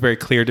time that it was very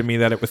clear to me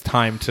that it was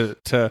time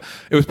it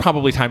was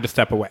probably time to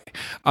step away,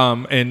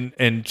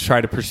 and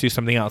try to pursue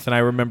something else. And I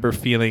remember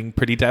feeling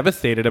pretty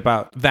devastated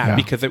about that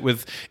because it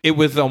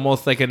was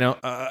almost like I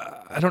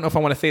don't know if I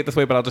want to say it this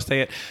way, but I'll just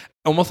say it,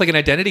 almost like an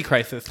identity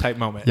crisis type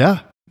moment. Yeah.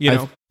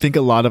 I think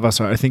a lot of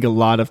us are. I think a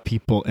lot of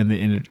people in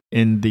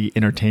the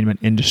entertainment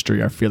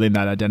industry are feeling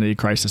that identity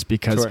crisis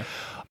because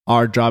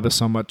our job is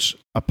so much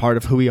a part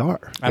of who we are.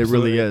 Absolutely.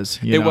 It really is.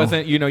 It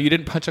wasn't, you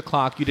didn't punch a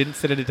clock, you didn't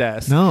sit at a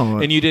desk. No.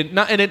 And you didn't,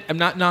 I'm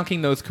not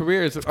knocking those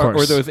careers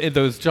or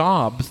those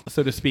jobs,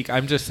 so to speak.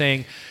 I'm just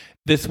saying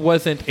this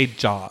wasn't a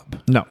job.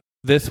 No.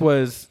 This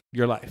was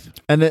your life.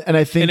 And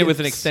I think it was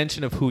an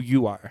extension of who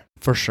you are.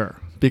 For sure.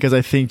 Because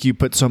I think you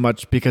put so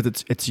much, because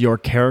it's your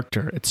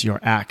character, it's your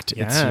act,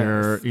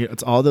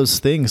 it's all those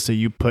things. So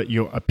you put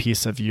a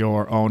piece of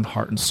your own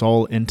heart and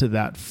soul into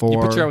that you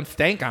put your own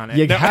stank on it.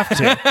 You have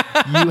to.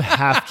 You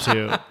have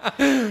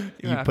to.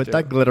 You put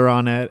that glitter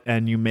on it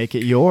and you make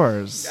it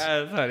yours.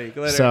 Yes, honey,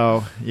 glitter.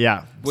 So,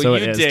 yeah. Well, so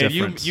you it is did.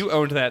 Different. You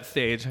owned that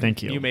stage.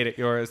 Thank you. You made it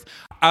yours.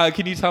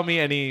 Can you tell me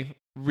any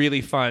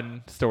really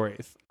fun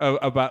stories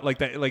about like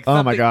that? Like,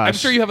 oh my gosh, I'm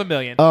sure you have a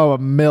million. Oh, a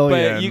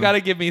million. But you got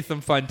to give me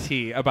some fun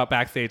tea about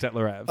backstage at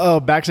Le Rêve.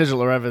 Oh, backstage at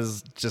Le Rêve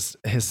is just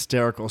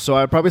hysterical. So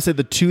I'd probably say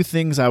the two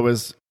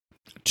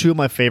of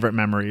my favorite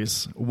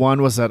memories.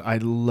 One was that I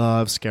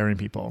love scaring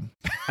people,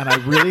 and I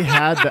really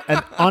had.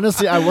 And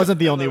honestly, I wasn't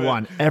the only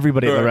one.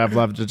 Everybody at Le Rêve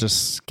loved to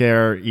just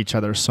scare each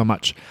other so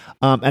much.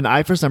 And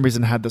I, for some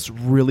reason, had this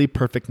really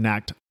perfect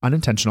knack,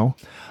 unintentional,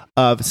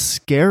 of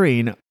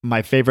scaring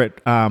my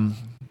favorite.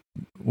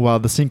 Well,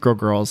 the synchro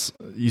girls,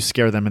 you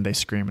scare them and they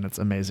scream and it's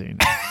amazing.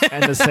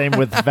 And the same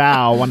with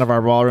Val, one of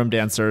our ballroom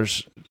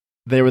dancers.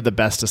 They were the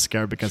best to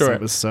scare because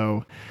it was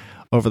so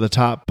over the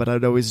top. But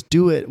I'd always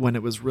do it when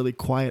it was really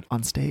quiet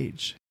on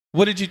stage.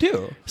 What did you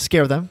do?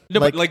 Scare them. No,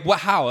 but what?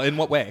 How? In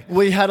what way?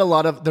 We had a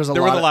lot of. There was a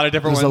lot of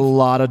different. There's a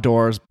lot of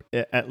doors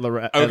at Le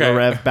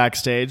Rêve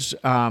backstage.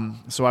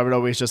 So I would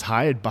always just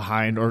hide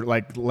behind or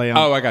like lay on.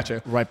 Oh, I got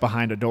you. Right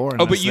behind a door.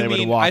 And but you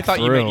mean? I thought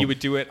you meant you would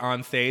do it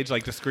on stage,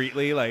 like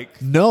discreetly,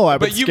 like. No, I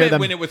would. But you meant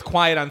when it was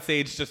quiet on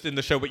stage, just in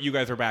the show, but you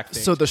guys were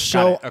backstage. So the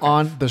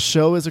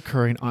show is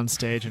occurring on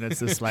stage, and it's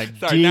this like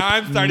deep, now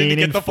I'm starting to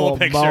get the full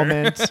picture.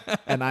 Moment,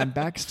 and I'm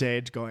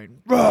backstage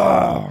going,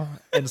 "Roar!"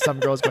 And some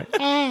girls going,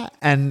 "Ah!"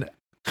 And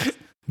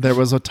there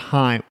was a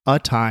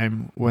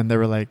time when they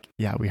were like,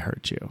 "Yeah, we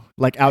heard you,"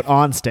 like out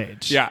on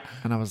stage. Yeah,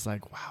 and I was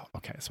like, "Wow,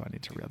 okay, so I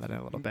need to reel that in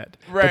a little bit."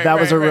 But that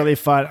was really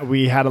fun.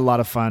 We had a lot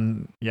of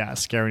fun,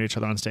 scaring each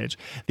other on stage.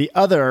 The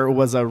other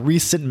was a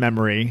recent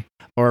memory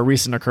or a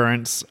recent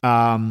occurrence.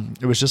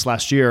 It was just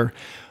last year.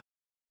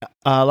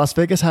 Las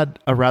Vegas had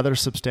a rather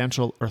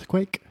substantial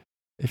earthquake.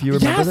 If you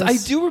remember this?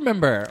 I do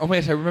remember. Oh my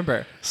gosh, I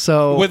remember.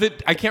 So was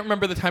it? I can't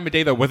remember the time of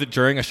day though. Was it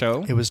during a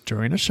show? It was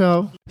during a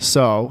show.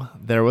 So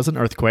there was an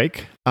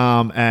earthquake,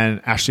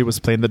 and Ashley was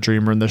playing the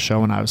Dreamer in the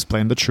show, and I was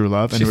playing the True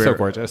Love. And she's so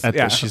gorgeous.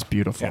 She's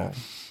beautiful.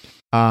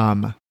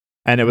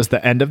 And it was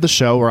the end of the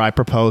show where I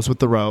proposed with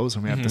the rose,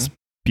 and we have this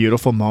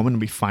beautiful moment.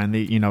 And we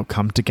finally,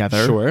 come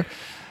together. Sure.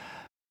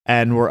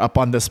 And we're up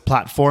on this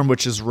platform,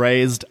 which is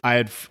raised.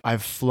 I've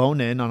flown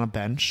in on a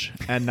bench,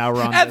 and now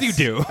we're on As you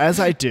do. As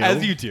I do.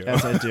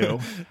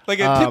 Like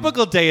a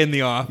typical day in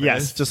the office.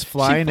 Yes, just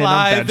flying in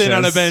on benches. in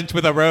on a bench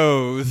with a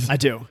rose. I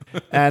do.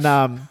 And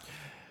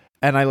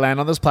I land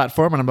on this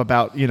platform, and I'm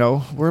about,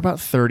 we're about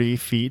 30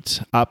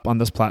 feet up on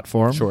this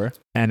platform. Sure.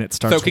 And it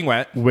starts soaking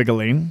wet,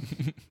 wiggling.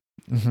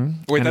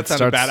 Wait, and that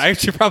sounded bad. I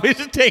probably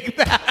should take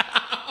that.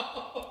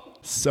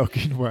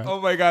 Soaking wet. Oh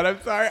my God,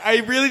 I'm sorry. I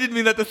really didn't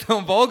mean that to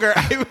sound vulgar.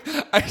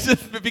 I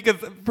just, because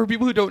for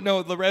people who don't know,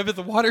 Le Rêve is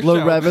a water show. Le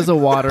Rêve is a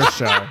water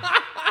show.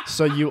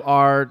 So you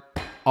are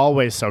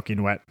always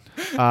soaking wet.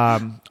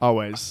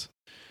 Always.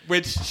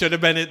 Which should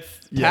have been its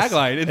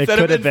tagline. Yes, Instead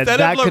of Le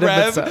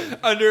Rêve,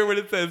 under when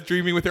it says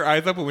dreaming with your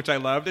eyes open, which I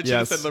loved, it should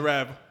have said Le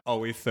Rêve,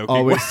 always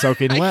soaking wet.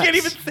 Soaking wet. I can't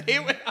even say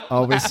it without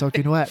always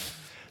soaking wet.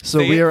 So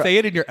say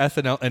it in your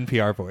SNL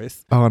NPR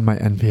voice. Oh, on my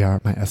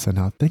NPR, my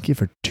SNL. Thank you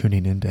for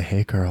tuning in to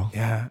Hey Girl.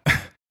 Yeah.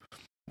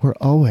 We're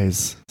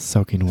always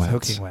soaking wet.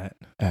 Soaking wet.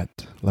 At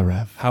Le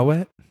Rêve. How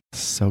wet?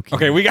 Soaking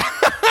Okay, we got...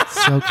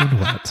 soaking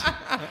wet.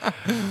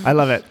 I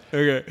love it.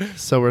 Okay.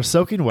 So we're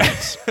soaking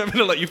wet. I'm going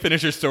to let you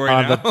finish your story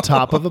on now. the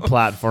top of a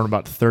platform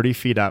about 30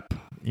 feet up,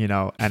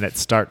 and it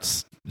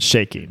starts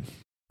shaking.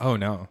 Oh,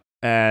 no.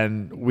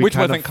 And which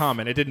wasn't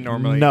common. It didn't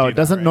normally. No, it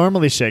doesn't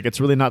normally shake.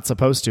 It's really not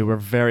supposed to. We're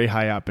very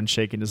high up, and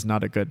shaking is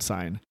not a good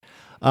sign.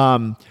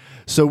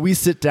 So we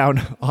sit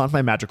down on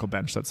my magical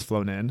bench that's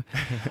flown in.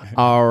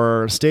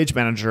 Our stage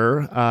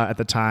manager at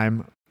the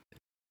time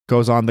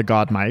goes on the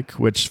God mic,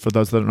 which for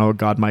those that don't know,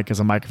 God mic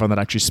is a microphone that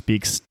actually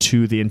speaks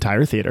to the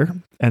entire theater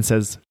and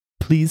says,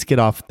 "Please get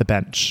off the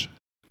bench."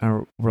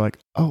 And we're like,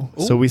 "Oh."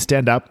 Ooh. So we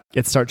stand up.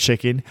 It starts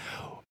shaking,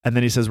 and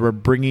then he says, "We're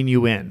bringing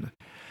you in."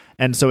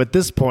 And so at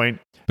this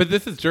point. But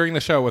this is during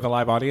the show with a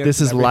live audience? This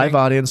is live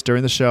audience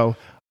during the show.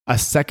 A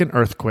second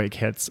earthquake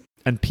hits,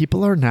 and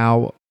people are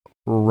now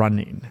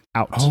running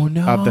out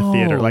of the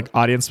theater. Like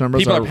audience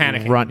members are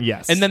panicking.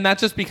 Yes. And then that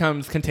just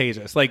becomes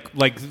contagious, like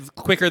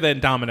quicker than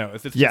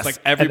dominoes. It's just like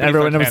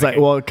everyone was like,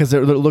 well, because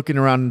they're looking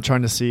around and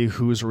trying to see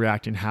who's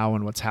reacting how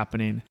and what's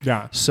happening.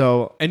 Yeah.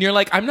 So. And you're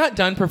like, I'm not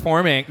done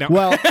performing. No.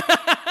 Well.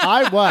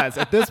 I was.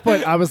 At this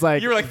point, I was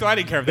like... You were like, so I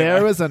didn't care if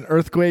there was an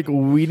earthquake.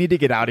 We need to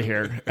get out of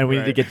here. And we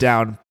need to get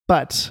down.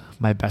 But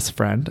my best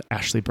friend,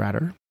 Ashley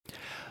Bratter,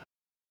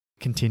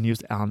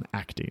 continues on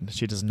acting.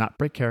 She does not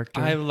break character.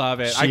 I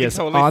love it. She is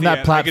totally on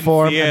that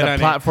platform, and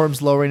the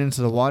platform's lowering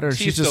into the water. And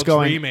she's just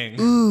going,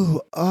 dreaming. Ooh,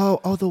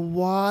 oh, the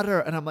water.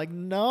 And I'm like,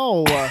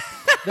 no,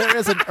 there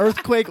is an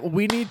earthquake.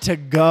 We need to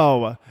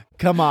go.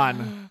 Come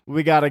on.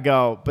 We got to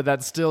go. But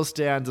that still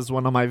stands as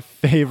one of my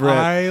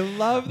favorite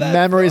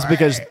memories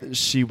because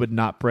she would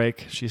not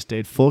break. She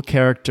stayed full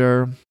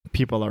character.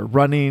 People are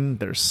running,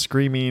 they're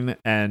screaming,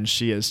 and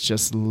she is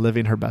just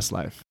living her best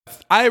life.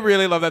 I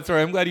really love that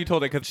story. I'm glad you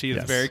told it because she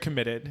is very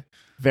committed.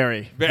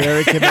 Very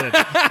committed.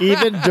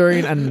 Even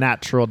during a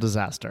natural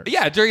disaster.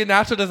 Yeah, during a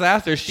natural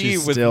disaster, she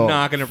was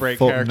not going to break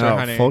character,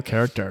 honey. Full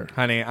character.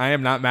 Honey, I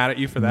am not mad at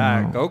you for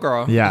that. No. Go,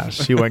 girl. Yeah,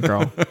 she went,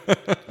 girl.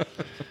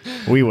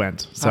 We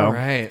went. So, all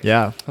right.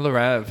 Yeah. Le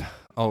Rêve,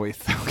 always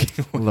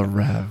soaking wet. Le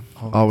Rêve,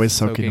 always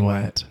soaking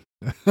wet.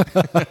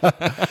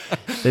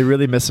 They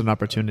really missed an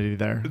opportunity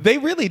there. They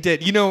really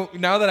did.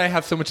 Now that I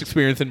have so much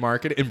experience in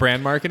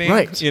brand marketing,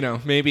 right?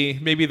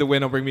 Maybe the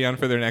Win will bring me on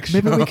for their next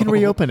maybe show. We can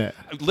reopen it.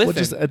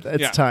 Listen,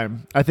 it's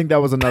time. I think that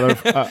was another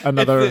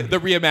the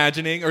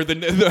reimagining or the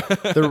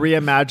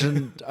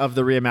reimagined of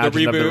the reimagined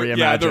of the reimagined.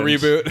 Yeah, the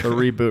reboot. The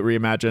reboot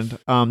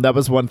reimagined. That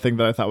was one thing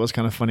that I thought was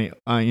kind of funny.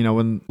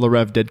 When Le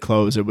Rêve did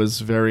close, it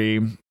was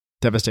very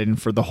devastating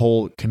for the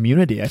whole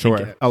community. I think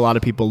a lot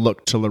of people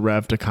looked to Le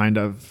Rêve to kind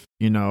of,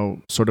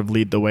 sort of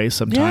lead the way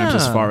sometimes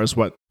as far as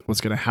what was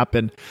going to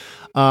happen.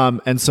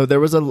 And so there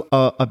was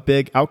a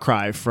big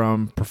outcry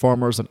from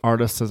performers and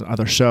artists and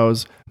other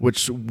shows,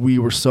 which we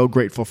were so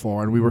grateful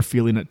for, and we were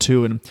feeling it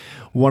too. And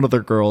one of the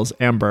girls,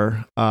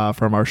 Amber,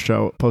 from our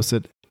show,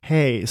 posted,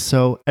 "Hey,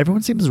 so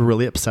everyone seems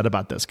really upset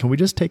about this. Can we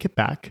just take it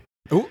back?"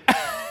 Ooh.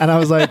 And I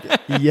was like,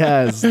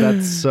 "Yes,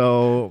 that's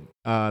so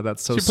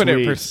sweet." Put it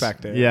in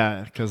perspective.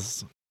 Yeah,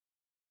 because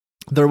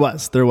there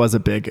was a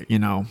big,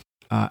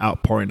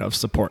 outpouring of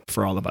support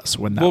for all of us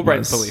when that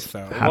rightfully so.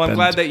 happened. Well, I'm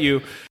glad that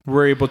you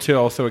were able to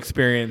also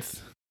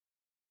experience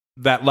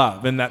that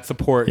love and that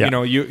support. Yeah.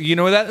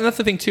 That, and that's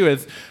the thing too,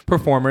 as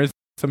performers,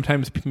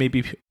 sometimes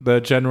maybe the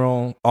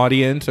general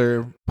audience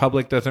or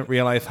public doesn't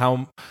realize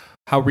how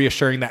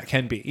reassuring that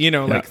can be.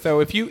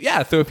 So if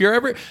you're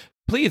ever,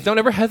 please don't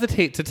ever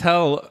hesitate to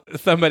tell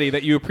somebody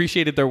that you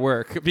appreciated their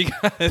work,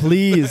 because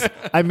please.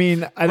 I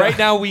mean, right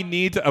now we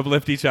need to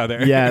uplift each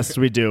other. Yes,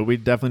 we do. We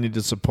definitely need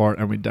to support,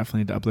 and we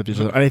definitely need to uplift each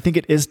other. And I think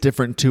it is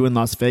different too in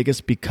Las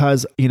Vegas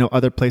because,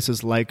 other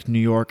places like New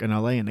York and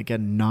LA, and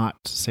again, not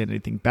saying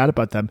anything bad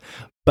about them,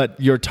 But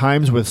your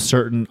times with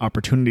certain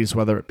opportunities,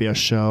 whether it be a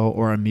show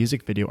or a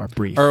music video, are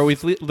brief. Are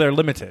always they're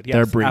limited. Yes,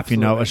 they're brief.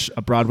 Absolutely. You know,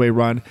 a Broadway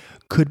run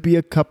could be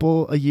a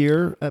couple a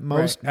year at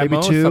most, right. maybe at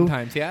most, two.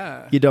 Sometimes,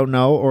 yeah. You don't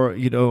know, or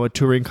a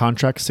touring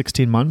contract,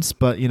 16 months.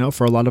 But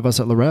for a lot of us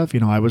at Le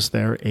Rêve, I was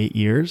there 8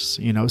 years.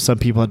 Some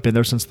people had been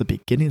there since the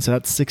beginning, so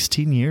that's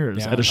 16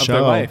 years at a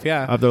show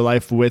of their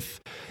life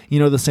with,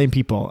 the same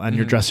people and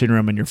your dressing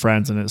room and your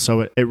friends, and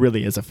so it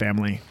really is a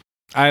family.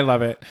 I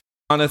love it.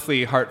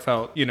 Honestly,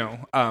 heartfelt,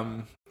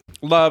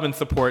 love and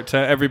support to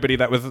everybody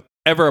that was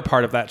ever a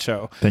part of that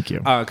show. Thank you.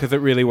 Because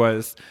it really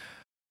was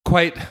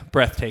quite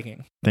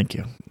breathtaking. Thank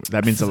you.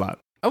 That means a lot.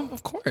 Oh,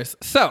 of course.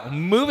 So,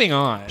 moving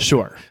on.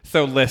 Sure.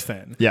 So,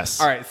 listen. Yes.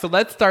 All right. So,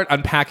 let's start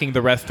unpacking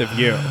the rest of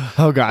you.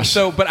 Oh, gosh.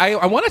 So, but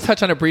I want to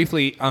touch on it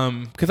briefly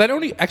because I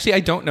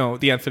don't know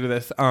the answer to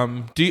this.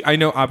 I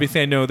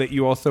know that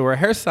you also are a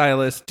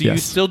hairstylist. Do you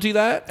still do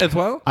that as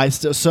well?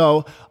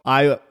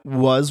 I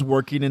was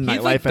working in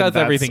nightlife. Does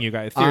everything, you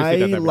guys.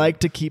 Seriously, I like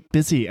to keep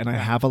busy, and I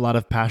have a lot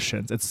of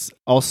passions. It's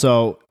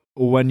also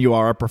when you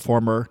are a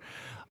performer,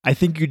 I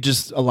think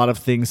a lot of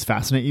things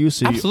fascinate you.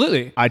 So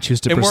absolutely. I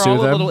choose to pursue them. And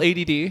we're all a little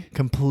ADD.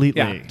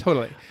 Completely. Yeah,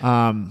 totally.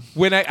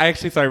 When I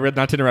actually, sorry,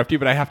 not to interrupt you,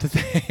 but I have to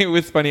say, it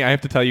was funny. I have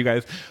to tell you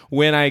guys,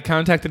 when I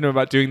contacted him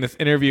about doing this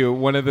interview,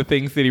 one of the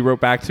things that he wrote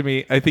back to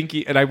me, I think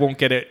and I won't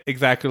get it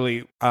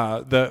exactly,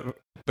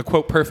 the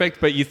quote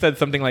perfect, but you said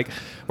something like,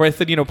 where I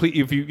said,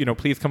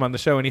 please come on the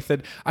show. And he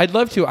said, I'd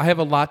love to. I have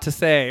a lot to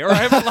say, or I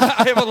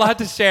have a lot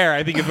to share.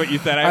 I think is what you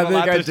said. I have a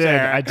lot to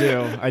share. I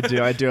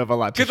do have a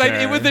lot to share.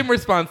 Because it was in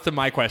response to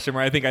my question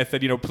where I think I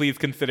said, please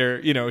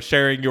consider,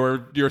 sharing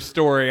your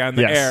story on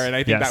the air. And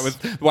I think that was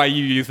why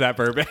you used that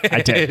verbiage.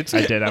 I did.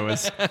 I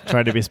was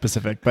trying to be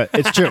specific, but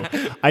it's true.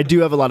 I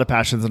do have a lot of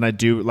passions, and I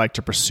do like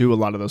to pursue a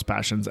lot of those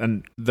passions.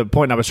 And the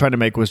point I was trying to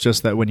make was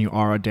just that when you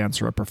are a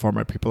dancer or a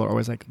performer, people are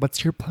always like,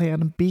 what's your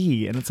plan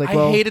B? And it's like,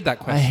 I hated that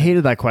question.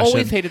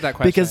 Always hated that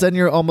question. Because then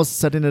you're almost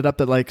setting it up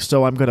that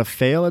so I'm going to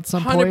fail at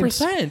some point.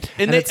 100%.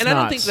 And I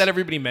don't think that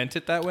everybody meant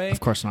it that way. Of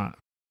course not.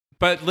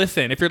 But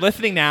listen, if you're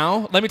listening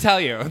now, let me tell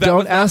you,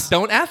 don't ask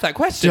that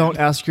question. Don't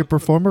ask your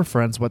performer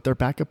friends what their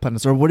backup plan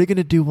is, or what are you going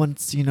to do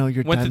once you're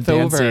done it's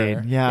dancing.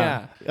 Over.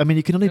 Yeah. I mean,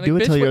 you can only do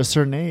it till you're a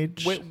certain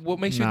age. What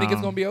makes you think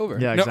it's going to be over?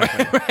 Yeah,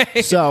 exactly.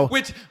 Right? So,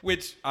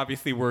 which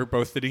obviously we're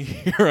both sitting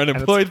here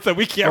unemployed, so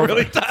we can't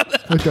really tell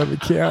that. Oh God, we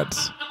can't.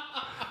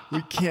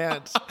 We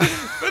can't.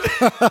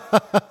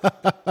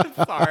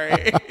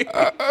 Sorry.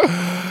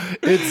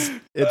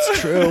 It's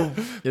true.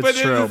 But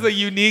this is a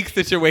unique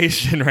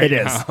situation now. It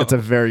is. It's a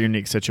very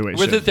unique situation.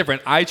 Which is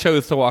different. I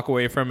chose to walk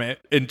away from it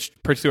and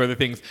pursue other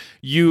things.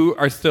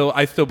 I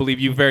still believe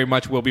you very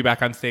much will be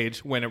back on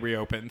stage when it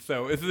reopens.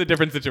 So this is a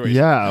different situation.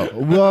 Yeah.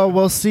 Well,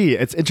 we'll see.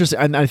 It's interesting.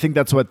 And I think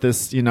that's what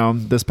this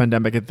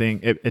pandemic thing,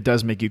 it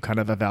does make you kind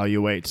of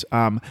evaluate.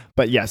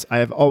 But yes, I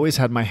have always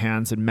had my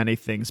hands in many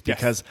things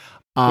because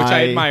which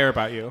I admire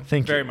about you.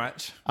 Thank you very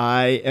much.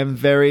 I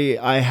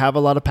have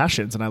a lot of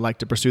passions and I like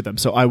to pursue them.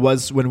 So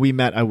when we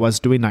met, I was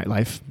doing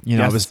nightlife.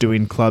 I was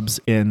doing clubs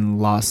in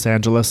Los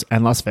Angeles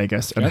and Las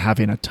Vegas and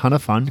having a ton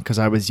of fun because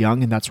I was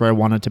young and that's where I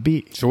wanted to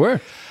be.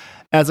 Sure.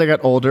 As I got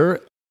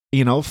older,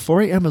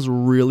 4 a.m. is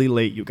really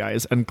late, you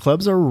guys, and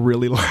clubs are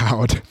really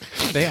loud.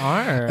 They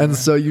are. And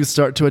so you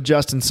start to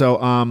adjust. And so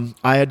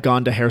I had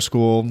gone to hair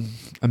school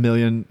a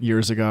million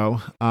years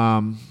ago.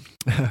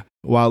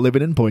 While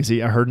living in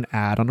Boise, I heard an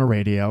ad on a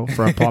radio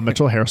for a Paul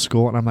Mitchell hair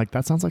school, and I'm like,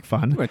 that sounds like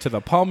fun. You went to the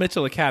Paul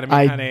Mitchell Academy.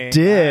 I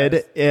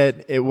did.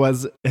 It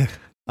was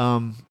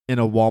in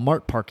a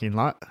Walmart parking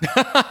lot.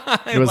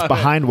 It was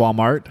behind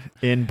Walmart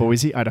in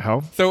Boise,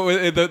 Idaho.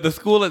 So the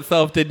school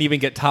itself didn't even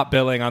get top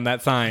billing on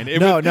that sign.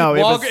 It was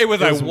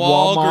a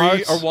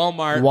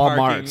Walmart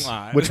parking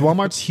lot. Which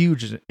Walmart's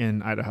huge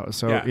in Idaho.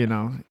 So,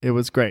 it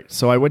was great.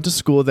 So I went to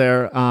school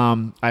there.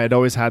 I had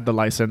always had the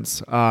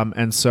license.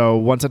 And so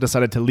once I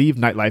decided to leave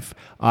nightlife,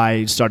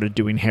 I started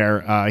doing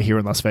hair here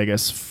in Las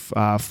Vegas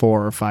 4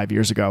 or 5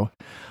 years ago.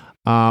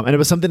 And it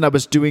was something I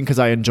was doing because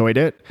I enjoyed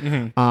it.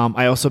 Mm-hmm.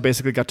 I also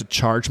basically got to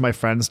charge my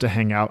friends to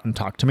hang out and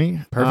talk to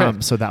me.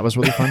 Perfect. So that was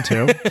really fun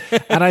too.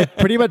 And I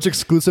pretty much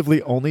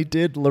exclusively only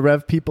did Le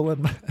Rêve people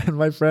and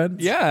my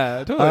friends.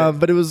 Yeah, totally.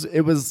 But it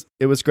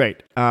was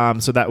great.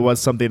 So that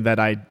was something that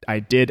I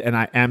did and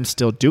I am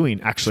still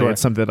doing. Actually,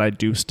 It's something that I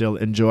do still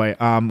enjoy.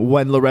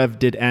 When Le Rêve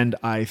did end,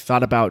 I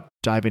thought about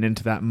diving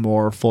into that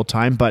more full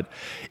time, but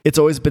it's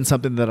always been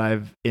something that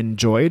I've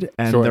enjoyed.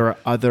 And there are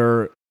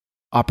other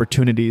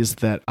opportunities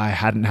that I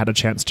hadn't had a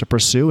chance to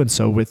pursue. And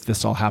so with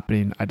this all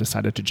happening, I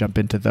decided to jump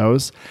into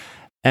those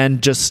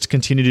and just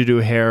continue to do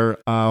hair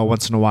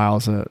once in a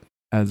while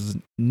as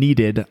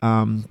needed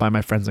by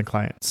my friends and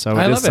clients. So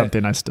it is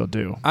something I still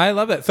do. I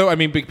love it. So, I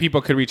mean, big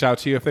people could reach out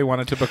to you if they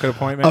wanted to book an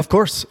appointment? Of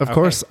course.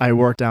 I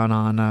work down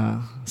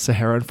on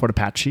Sahara and Fort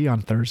Apache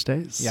on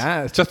Thursdays.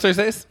 Yeah. It's just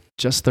Thursdays?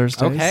 Just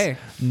Thursdays. Okay.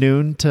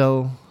 Noon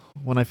till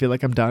when I feel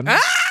like I'm done.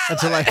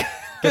 Until I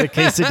get a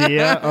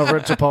quesadilla over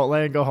at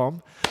Chipotle and go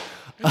home.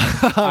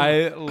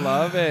 I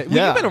love it. Well,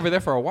 Yeah. you've been over there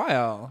for a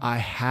while. I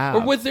have.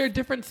 Or was there a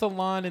different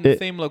salon in the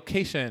same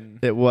location?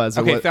 It was.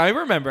 Okay, so I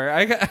remember.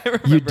 I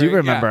remember. You do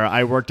remember. Yeah.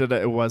 I worked at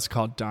it was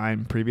called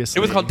Dime previously.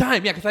 It was called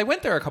Dime, yeah, because I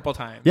went there a couple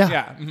times. Yeah.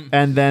 Yeah. Mhm.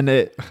 And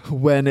then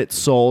when it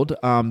sold,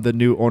 the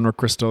new owner,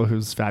 Crystal,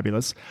 who's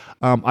fabulous,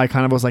 I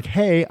kind of was like,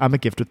 hey, I'm a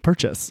gift with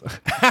purchase.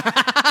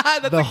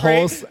 That's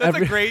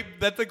a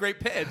great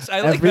pitch.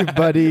 I like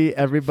that.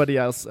 Everybody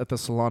else at the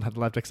salon had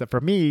left except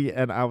for me.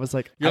 And I was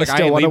like, You're I like, I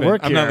still ain't want to leaving.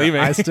 work I'm here. not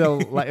leaving. I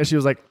still like, and she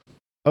was like,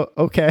 oh,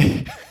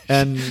 okay.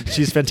 And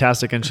she's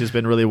fantastic. And she's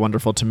been really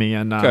wonderful to me.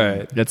 And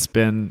Good. it's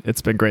been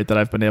great that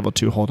I've been able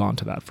to hold on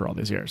to that for all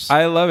these years.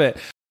 I love it.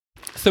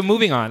 So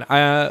moving on,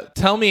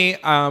 tell me,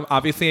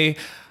 obviously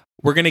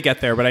we're going to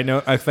get there, but I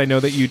know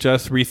that you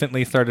just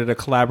recently started a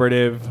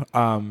collaborative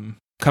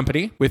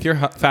company with your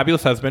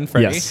fabulous husband,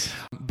 Freddie. Yes.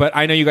 But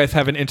I know you guys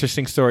have an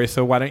interesting story.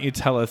 So why don't you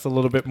tell us a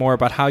little bit more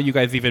about how you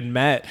guys even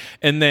met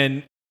and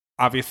then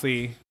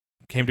obviously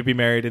came to be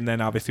married and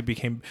then obviously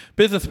became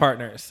business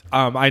partners.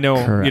 I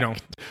know,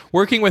 Correct.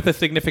 Working with a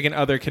significant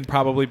other can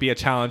probably be a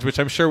challenge, which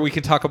I'm sure we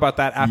can talk about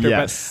that after.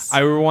 Yes. But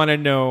I want to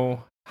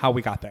know how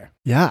we got there.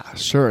 Yeah,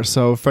 sure.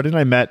 So Freddie and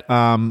I met,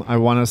 I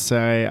want to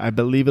say, I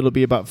believe it'll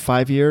be about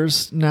 5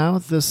 years now.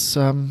 This,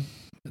 at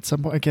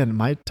some point, again,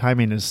 my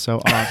timing is so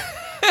off.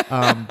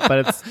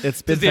 But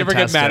it's been Does he ever get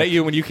mad fantastic. at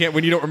you when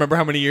you don't remember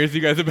how many years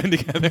you guys have been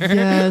together?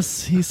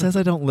 Yes, he says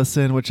I don't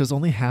listen, which is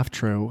only half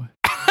true.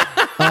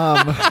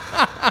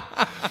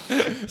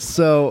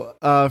 So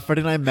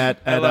Freddie and I met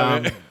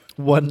at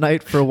one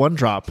night for One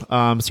Drop.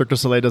 Cirque du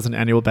Soleil does an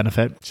annual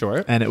benefit.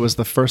 Sure. And it was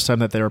the first time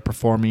that they were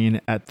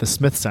performing at the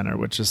Smith Center,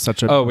 which is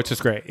such a... Oh, which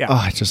is great. Yeah. Oh,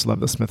 I just love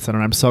the Smith Center.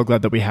 And I'm so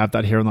glad that we have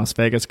that here in Las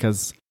Vegas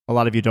because a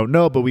lot of you don't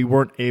know, but we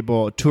weren't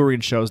able...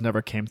 Touring shows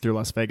never came through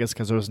Las Vegas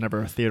because there was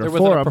never a theater there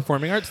for wasn't them. A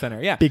performing arts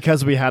center, yeah.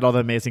 Because we had all the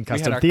amazing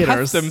custom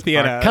theaters.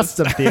 Our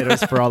custom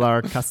theaters for all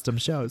our custom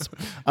shows.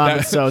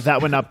 So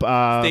that went up...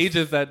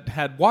 stages that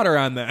had water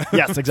on them.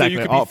 Yes, exactly.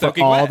 So you could be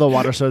soaking all wet. the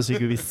water shows, you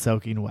could be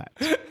soaking wet.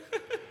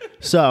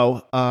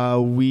 So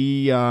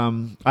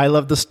I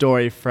love the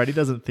story. Freddie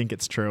doesn't think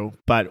it's true,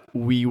 but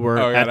we were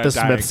at the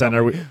Smith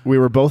Center. We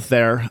were both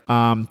there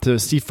to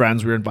see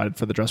friends. We were invited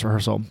for the dress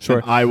rehearsal. Sure.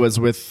 And I was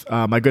with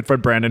my good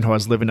friend Brandon, who I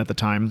was living at the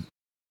time.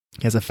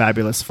 He has a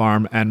fabulous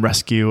farm and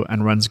rescue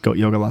and runs Goat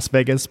Yoga Las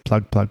Vegas.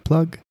 Plug, plug,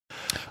 plug.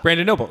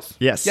 Brandon Nobles.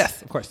 Yes.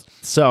 Yes, of course.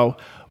 So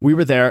we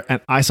were there,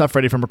 and I saw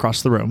Freddie from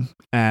across the room,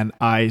 and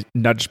I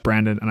nudged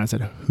Brandon, and I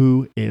said,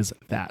 "Who is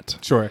that?"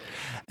 Sure.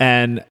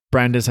 And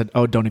Brandon said,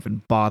 "Oh, don't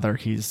even bother.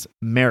 He's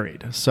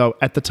married." So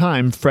at the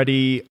time,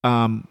 Freddie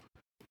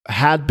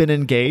had been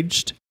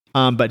engaged,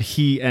 but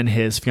he and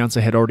his fiance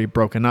had already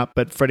broken up.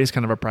 But Freddie's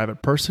kind of a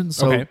private person,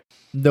 so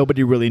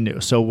nobody really knew.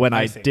 So when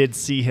I did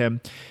see him,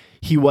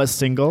 he was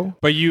single.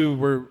 But you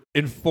were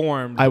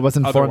informed. I was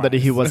informed that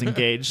otherwise. he was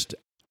engaged.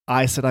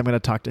 I said, I'm going to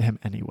talk to him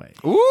anyway.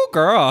 Ooh,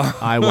 girl.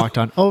 I walked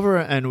on over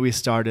and we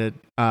started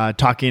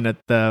talking at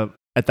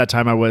that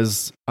time I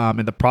was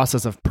in the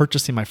process of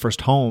purchasing my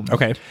first home.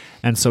 Okay.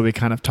 And so we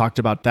kind of talked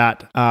about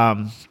that.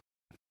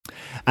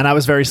 And I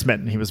was very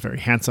smitten. He was very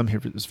handsome. He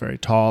was very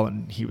tall,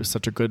 and he's a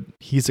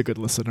good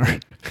listener.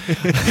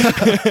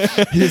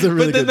 He's a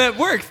really but then that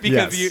works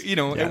because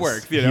it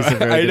works.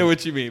 I know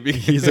what you mean.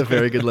 He's a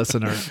very good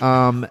listener.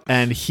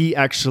 And he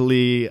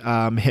actually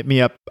hit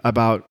me up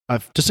about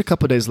just a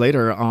couple of days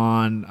later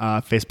on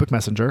Facebook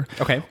Messenger.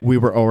 Okay. We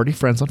were already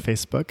friends on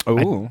Facebook.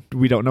 Oh.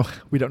 We don't know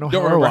Don't how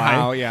or remember why.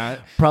 how, yeah.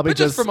 Probably but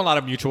just from a lot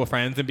of mutual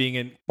friends and being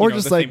in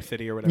the same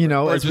city or whatever.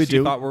 Or as we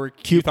do.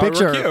 Cute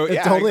picture. Cute.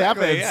 It totally exactly,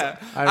 happens. Yeah.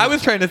 I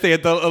was trying to say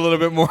it a little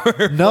bit more.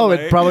 No,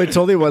 it probably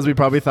totally was. We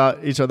probably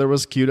thought each other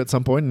was cute at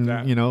some point and,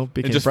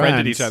 became and just friends.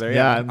 friended each other.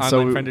 Yeah. And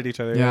Online friended each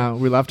other. Yeah,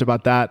 we laughed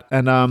about that.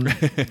 And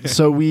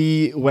so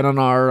we went on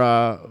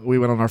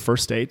our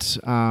first date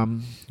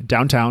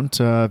downtown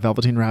to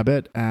Velveteen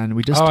Rabbit, and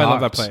we just talked. I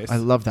love that place. I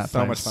love that place.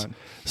 So much fun.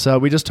 So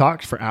we just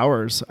talked for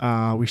hours.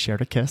 We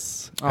shared a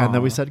kiss, and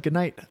then we said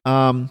goodnight.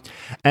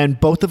 And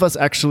both of us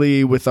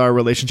actually, with our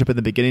relationship in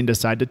the beginning,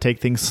 decided to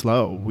take things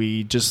slow.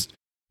 We just,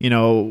 he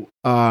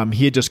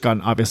had just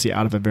gotten obviously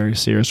out of a very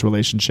serious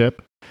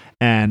relationship,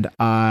 and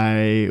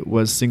I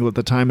was single at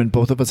the time, and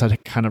both of us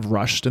had kind of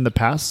rushed in the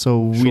past. So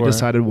we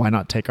decided, why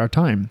not take our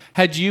time?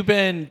 Had you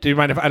been, do you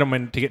mind if I don't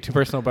mind to get too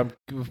personal, but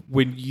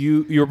when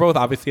you were both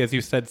obviously, as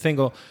you said,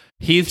 single,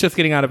 he's just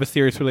getting out of a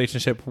serious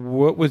relationship.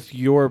 What was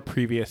your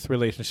previous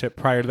relationship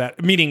prior to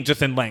that? Meaning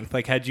just in length,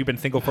 like had you been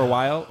single for a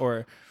while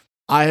or?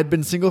 I had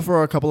been single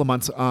for a couple of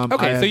months.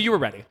 So you were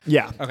ready.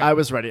 Yeah, okay. I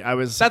was ready.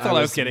 That's all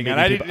I was getting at.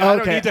 I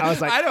don't need to. I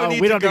was like, I don't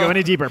need we to don't have to go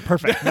any deeper.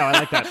 Perfect. No, I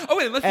like that. Oh,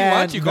 wait, unless you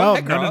want to. Go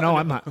ahead, girl. No,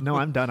 I'm not. No,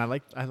 I'm done. I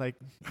like.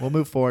 We'll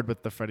move forward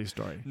with the Freddie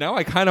story. Now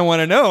I kind of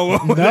want to know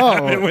what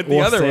happened with the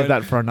other one. We'll save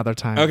that for another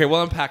time. Okay,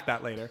 we'll unpack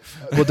that later.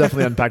 We'll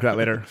definitely unpack that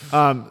later.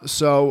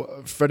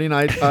 So Freddie and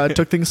I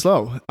took things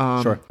slow.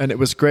 Sure. And it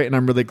was great, and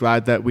I'm really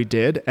glad that we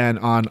did. And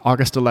on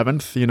August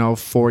 11th,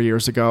 4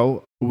 years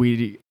ago,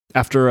 we,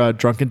 after a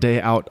drunken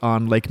day out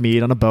on Lake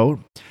Mead on a boat,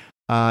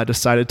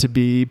 decided to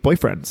be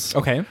boyfriends.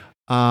 Okay.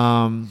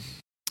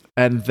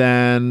 And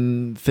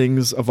then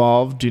things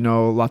evolved,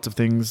 lots of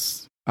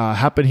things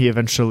happened. He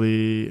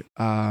eventually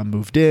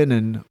moved in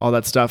and all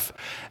that stuff.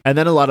 And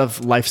then a lot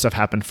of life stuff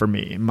happened for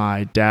me.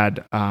 My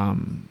dad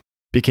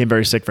became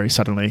very sick very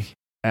suddenly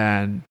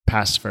and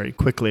passed very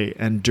quickly.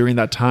 And during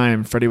that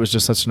time, Freddie was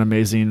just such an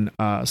amazing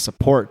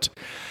support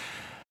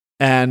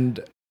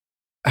and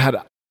had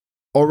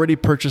already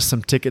purchased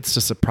some tickets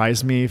to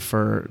surprise me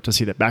to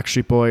see the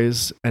Backstreet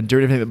Boys. And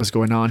during everything that was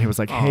going on, he was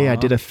like, hey, I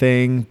did a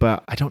thing,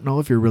 but I don't know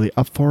if you're really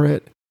up for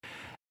it.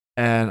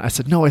 And I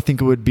said, no, I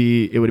think it would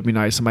be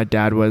nice. And my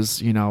dad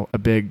was, a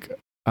big,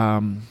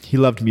 he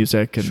loved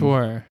music. And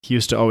sure. He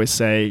used to always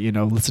say,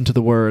 listen to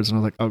the words. And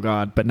I was like, oh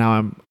God, but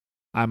now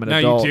I'm an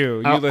adult. Now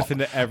you do. You listen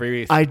to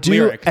every I do.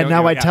 lyric, and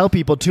now I tell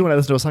people too, when I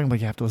listen to a song, I'm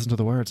like, you have to listen to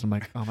the words. I'm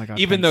like, oh my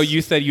God. Even though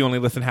you said you only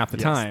listen half the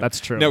time.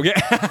 That's true. No,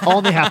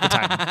 only half the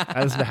time.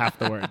 I listen to half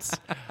the words.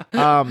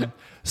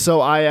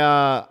 So I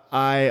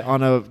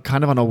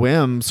on a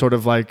whim, sort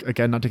of like,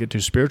 again, not to get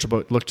too spiritual,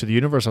 but looked to the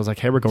universe. I was like,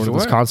 hey, we're going to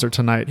this concert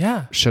tonight.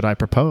 Yeah. Should I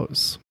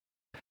propose?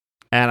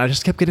 And I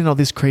just kept getting all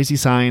these crazy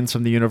signs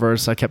from the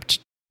universe. I kept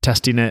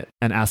testing it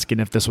and asking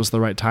if this was the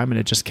right time, and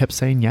it just kept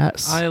saying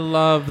yes. I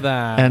love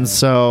that. And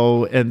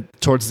so,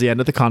 towards the end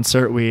of the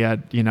concert, we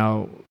had,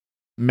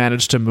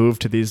 managed to move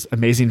to these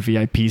amazing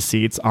VIP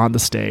seats on the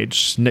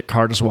stage. Nick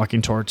Carter's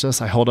walking towards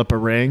us. I hold up a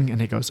ring and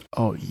he goes,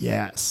 oh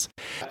yes.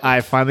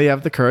 I finally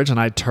have the courage and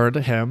I turn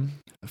to him.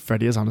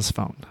 Freddie is on his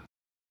phone.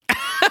 And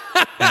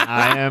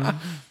I am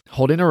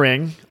holding a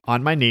ring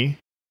on my knee,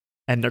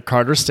 and Nick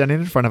Carter's standing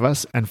in front of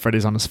us, and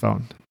Freddie's on his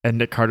phone. And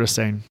Nick Carter's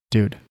saying,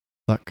 dude,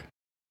 look.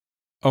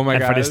 Oh my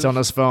God. And Freddie's still on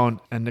his phone,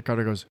 and Nick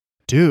Carter goes,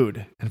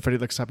 dude. And Freddie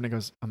looks up and he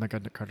goes, oh my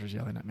God, Nick Carter's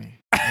yelling at me.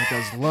 And he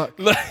goes, look.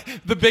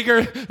 The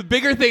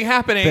bigger thing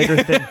happening.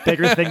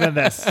 Bigger thing than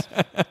this.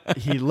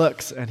 He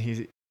looks and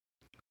he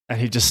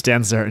just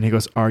stands there and he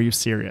goes, are you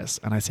serious?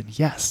 And I said,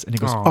 yes. And he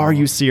goes, are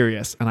you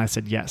serious? And I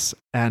said, yes.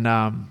 And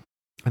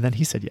then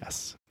he said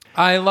yes.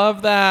 I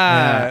love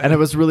that. Yeah. And it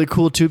was really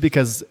cool too,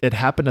 because it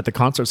happened at the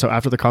concert. So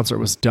after the concert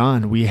was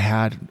done, we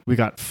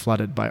got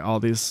flooded by all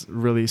these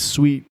really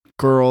sweet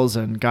girls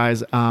and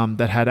guys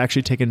that had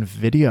actually taken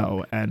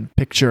video and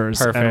pictures.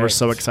 Perfect. And were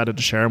so excited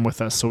to share them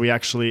with us. So we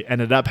actually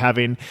ended up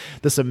having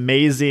this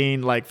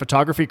amazing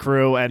photography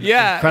crew and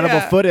incredible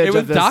footage. It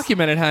was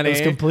documented, honey. It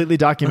was completely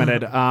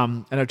documented.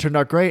 And it turned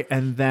out great.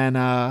 And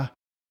then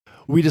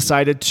we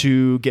decided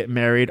to get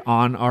married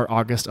on our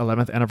August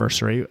 11th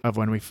anniversary of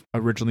when we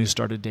originally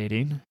started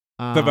dating.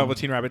 The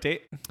Velveteen Rabbit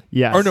date?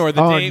 Yes. Or no,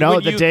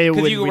 the day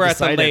when you were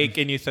decided. At the lake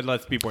and you said,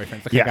 let's be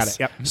boyfriends. Okay, yes. Got it.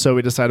 Yep. So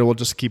we decided we'll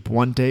just keep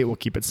one date. We'll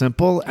keep it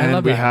simple.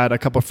 And we had a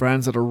couple of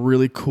friends at a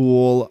really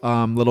cool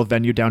little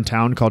venue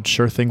downtown called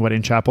Sure Thing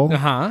Wedding Chapel.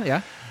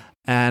 Yeah.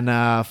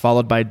 And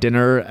followed by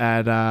dinner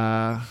at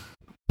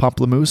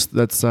Pamplemousse,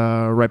 that's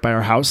right by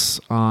our house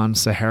on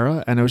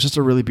Sahara. And it was just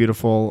a really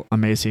beautiful,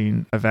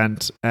 amazing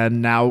event.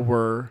 And now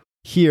we're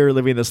here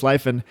living this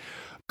life, and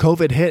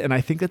COVID hit, and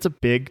I think that's a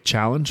big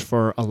challenge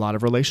for a lot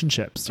of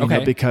relationships, you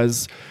know,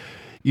 because,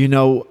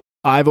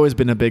 I've always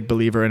been a big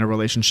believer in a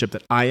relationship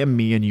that I am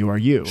me and you are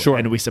you. Sure.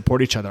 And we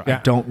support each other. Yeah.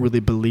 I don't really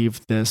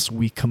believe this.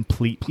 We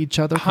complete each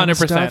other.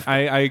 100%.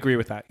 I agree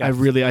with that. Yes.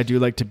 I do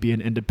like to be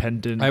an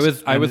independent I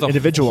was a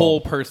individual.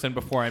 Whole person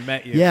before I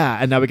met you. Yeah.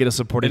 And now we get to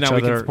support each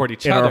other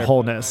in our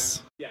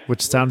wholeness,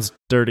 which sounds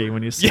dirty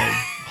when you say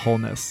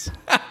wholeness.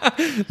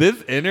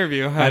 This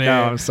interview, honey. I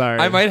know, I'm sorry.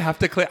 I might have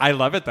to click. I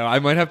love it though. I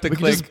might have to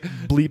click. Just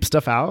bleep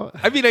stuff out.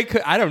 I mean, I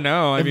could. I don't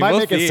know. It might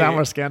make it sound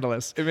more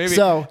scandalous. Maybe.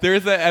 So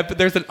there's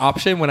an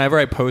option whenever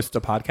I post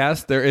a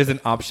podcast. There is an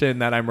option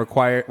that I'm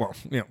required. Well,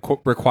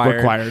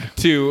 required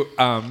to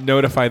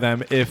notify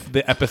them if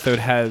the episode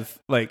has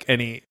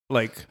any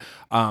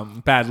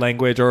bad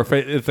language, or if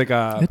it's like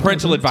a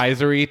parental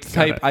advisory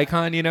type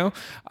icon.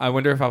 I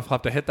wonder if I'll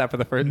have to hit that for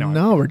the first.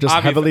 No, we're just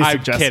heavily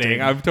suggesting. I'm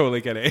kidding. I'm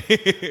totally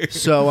kidding.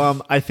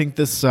 So I think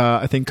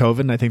I think COVID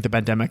and I think the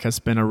pandemic has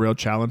been a real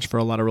challenge for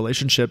a lot of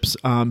relationships,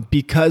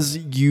 because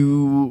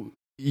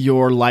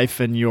your life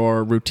and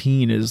your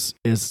routine is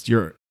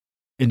your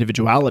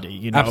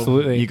individuality.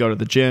 Absolutely. You go to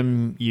the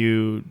gym,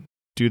 you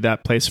do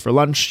that place for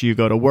lunch, you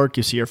go to work,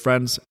 you see your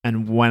friends,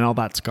 and when all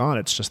that's gone,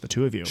 it's just the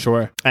two of you.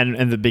 Sure. And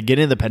in the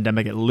beginning of the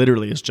pandemic, it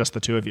literally is just the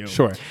two of you.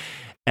 Sure.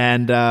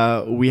 And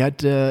we had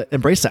to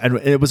embrace that. And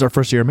it was our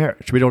first year of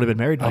marriage. We'd only been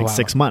married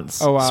 6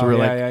 months. Oh, wow. So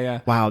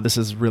we're wow, this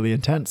is really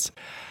intense.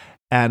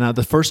 And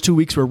the first 2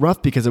 weeks were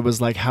rough, because it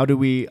was like, how do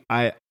we,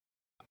 I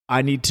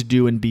need to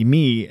do and be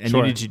me, and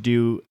you need to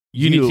do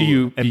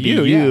you and be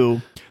you. Yeah.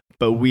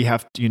 But we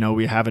have to,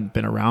 we haven't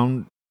been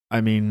around,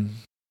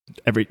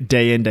 every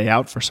day in, day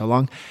out for so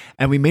long.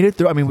 And we made it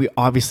through. We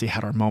obviously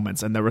had our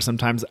moments, and there were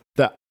sometimes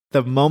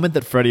the moment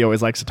that Freddie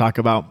always likes to talk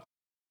about.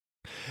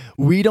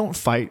 We don't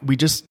fight. We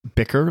just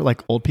bicker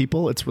like old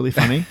people. It's really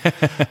funny.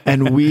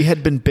 And we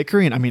had been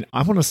bickering,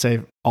 I want to say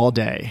all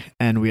day.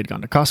 And we had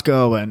gone to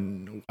Costco,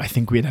 and I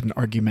think we had an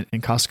argument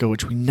in Costco,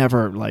 which we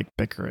never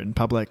bicker in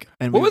public.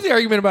 And what was the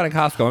argument about in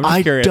Costco? I'm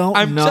just curious.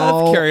 I'm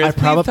just curious.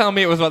 Please tell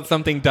me it was about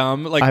something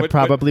dumb. I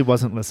probably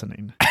wasn't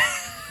listening.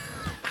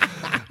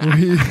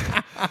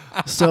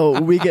 So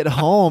we get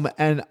home,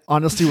 and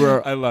honestly,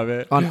 we're I love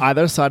it. on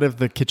either side of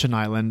the kitchen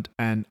island,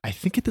 and I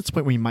think at this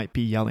point we might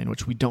be yelling,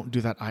 which we don't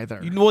do that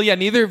either. Well, yeah,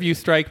 neither of you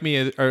strike me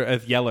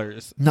as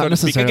yellers. Not so to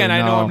speak. necessarily. Again,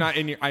 I know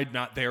no. I'm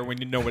not there when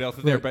nobody else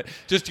is there, but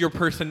just your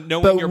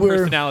knowing your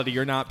personality,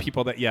 you're not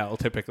people that yell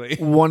typically.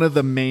 One of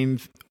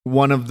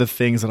the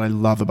things that I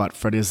love about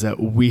Freddie is that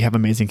we have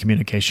amazing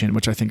communication,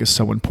 which I think is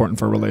so important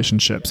for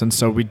relationships. And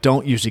so we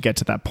don't usually get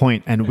to that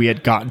point. And we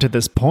had gotten to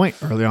this point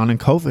early on in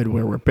COVID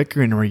where we're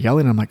bickering and we're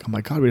yelling. I'm like, oh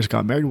my God, we just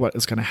got married. What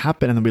is going to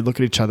happen? And then we look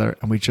at each other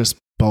and we just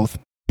both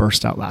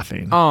burst out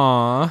laughing.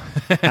 Aww.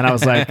 And I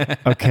was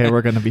like, okay,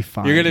 we're going to be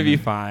fine. You're going to be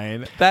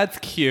fine. That's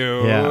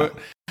cute. Yeah.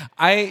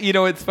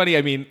 It's funny.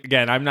 I mean,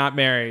 again, I'm not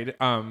married.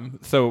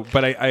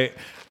 But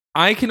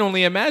I can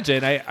only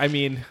imagine.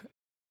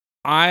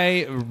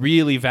 I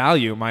really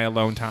value my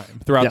alone time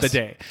throughout the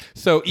day.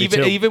 So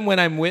even when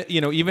I'm with,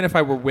 even if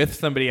I were with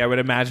somebody, I would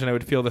imagine I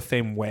would feel the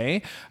same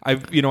way. I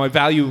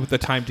value the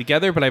time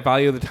together, but I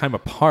value the time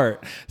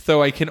apart.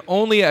 So I can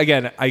only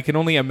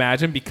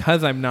imagine,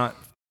 because I'm not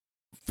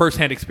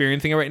firsthand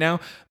experiencing it right now,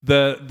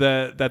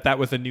 that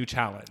was a new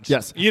challenge.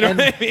 Yes. You know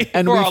what I mean?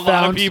 And for a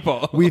lot of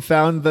people. We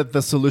found that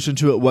the solution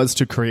to it was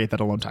to create that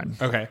alone time.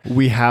 Okay.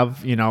 We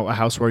have, a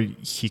house where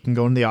he can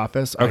go in the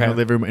office, I okay. in the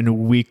living room, and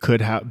we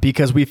could have,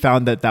 because we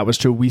found that was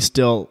true, we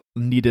still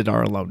needed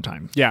our alone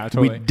time. Yeah,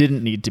 totally. We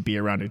didn't need to be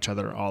around each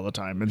other all the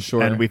time. And,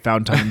 sure. And we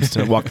found times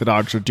to walk the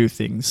dogs or do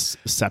things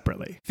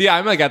separately. See,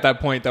 I'm like at that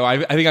point though.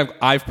 I think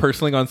I've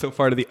personally gone so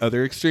far to the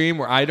other extreme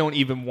where I don't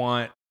even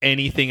want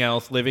anything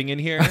else living in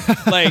here.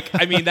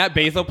 That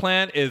basil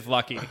plant is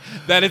lucky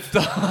that it's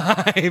still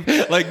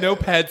alive. Like, no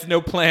pets,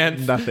 no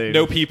plants, nothing,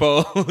 no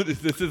people.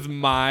 This is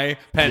my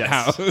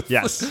penthouse.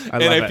 Yes.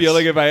 I feel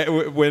like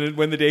if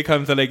when the day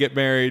comes that I get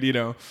married,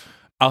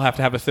 I'll have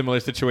to have a similar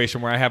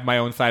situation where I have my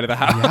own side of the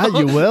house. Yeah,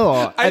 you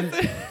will.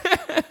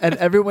 And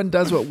everyone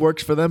does what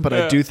works for them, but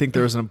I do think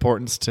there's an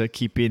importance to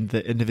keeping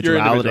the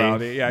individuality. Your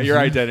individuality, your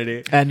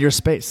identity. And your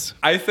space.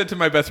 I said to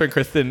my best friend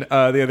Kristen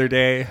the other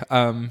day,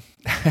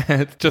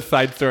 just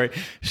side story,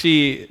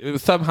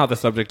 somehow the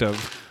subject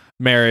of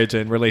marriage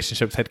and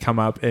relationships had come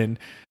up, and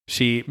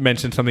she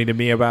mentioned something to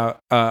me about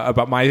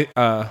my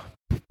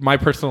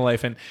personal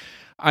life, and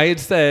I had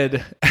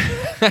said,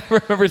 I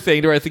remember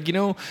saying to her, I think,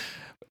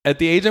 at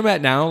the age I'm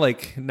at now,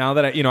 like now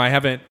that I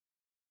haven't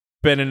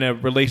been in a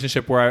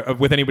relationship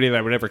with anybody that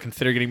I would ever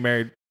consider getting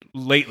married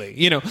lately,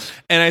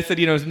 and I said,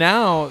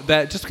 now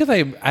that just because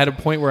I'm at a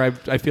point where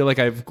I feel like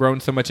I've grown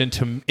so much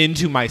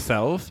into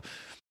myself,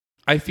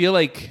 I feel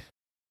like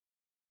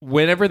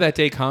whenever that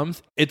day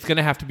comes, it's going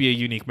to have to be a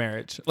unique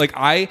marriage. Like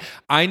I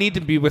need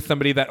to be with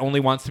somebody that only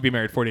wants to be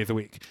married 4 days a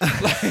week.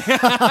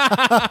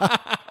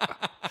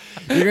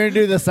 You're going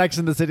to do the Sex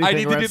and the City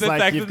thing where it's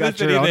like you've got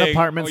your own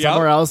apartment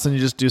somewhere else and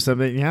you just do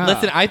something. Yeah.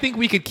 Listen, I think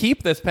we could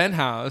keep this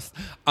penthouse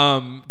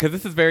because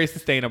this is very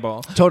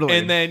sustainable. Totally.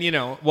 And then,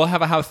 we'll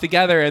have a house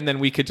together, and then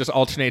we could just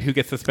alternate who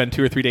gets to spend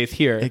 2 or 3 days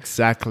here.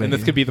 Exactly. And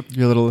this could be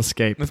your little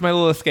escape. That's my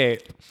little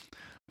escape.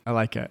 I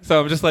like it.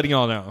 So I'm just letting you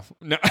all know.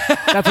 No.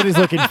 That's what he's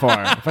looking for.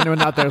 If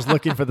anyone out there is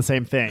looking for the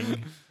same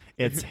thing,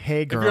 it's,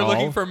 hey, girl. If you're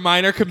looking for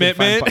minor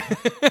commitment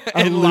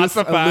and lots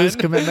of fun. A loose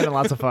commitment and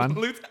lots of fun.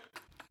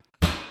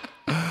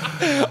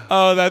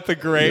 Oh, that's a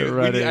great.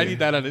 I need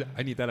that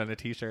on a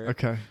t-shirt.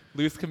 Okay.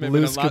 Loose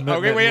commitment. Loose commitment.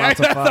 Okay, wait.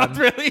 That sounds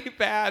really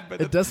bad,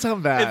 but it does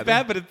sound bad. It's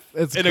bad, but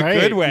it's in great.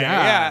 a good way.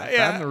 Yeah.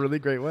 Yeah. In a really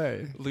great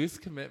way. Loose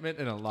commitment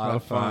and a lot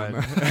of fun.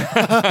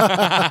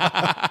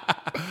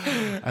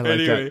 I like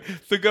anyway, it.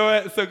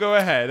 So go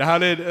ahead. How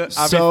did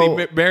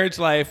obviously marriage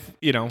life?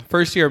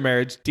 First year of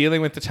marriage,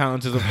 dealing with the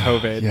challenges of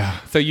COVID. Yeah.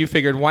 So you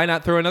figured, why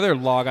not throw another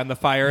log on the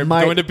fire and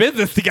go into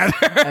business together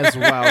as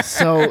well?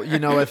 So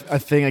a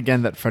thing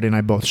again that Freddie and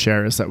I both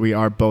share is that we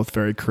are both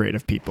very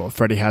creative people.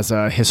 Freddie has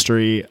a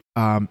history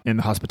in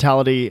the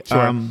hospitality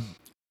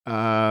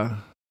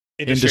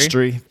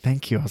industry.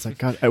 Thank you. I was like,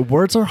 God,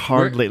 words are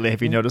hard lately.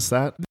 Have you noticed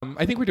that?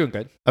 I think we're doing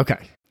good. Okay.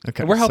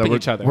 We're helping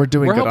each other. We're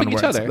doing good helping on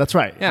each words. other. That's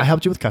right. Yeah. I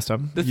helped you with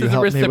custom. This you is a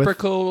helped me with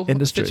reciprocal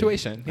industry.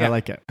 situation. Yeah. I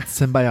like it.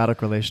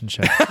 Symbiotic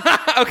relationship.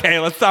 Okay,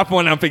 let's stop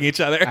one-upping each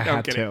other.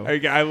 I'm kidding.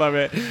 Okay, I love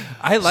it.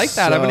 I like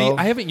that.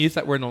 I haven't used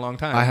that word in a long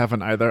time. I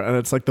haven't either, and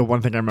it's like the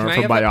one thing I remember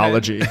from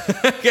biology.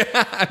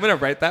 I'm gonna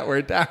write that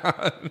word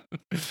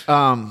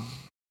down.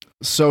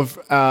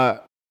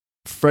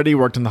 Freddie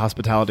worked in the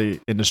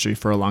hospitality industry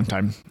for a long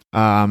time,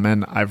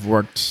 and I've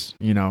worked,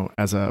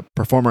 as a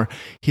performer.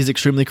 He's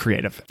extremely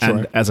creative,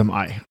 and as am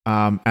I.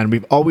 And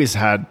we've always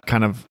had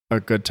kind of a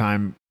good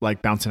time,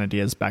 like bouncing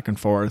ideas back and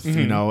forth,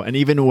 And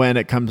even when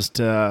it comes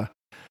to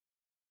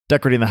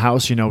decorating the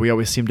house, we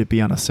always seem to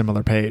be on a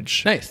similar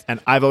page. Nice.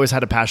 And I've always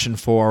had a passion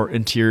for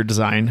interior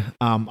design.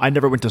 I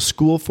never went to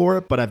school for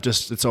it, but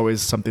it's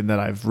always something that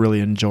I've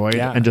really enjoyed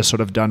and just sort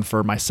of done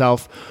for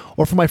myself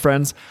or for my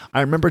friends.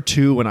 I remember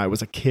too, when I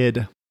was a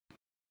kid,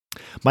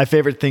 my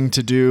favorite thing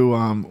to do,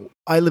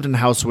 I lived in a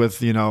house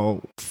with,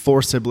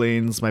 4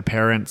 siblings, my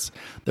parents.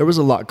 There was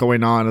a lot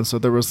going on. And so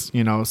there was,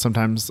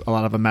 sometimes a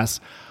lot of a mess.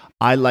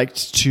 I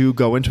liked to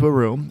go into a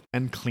room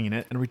and clean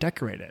it and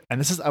redecorate it.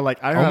 And this is I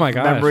have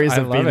memories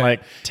of being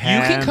like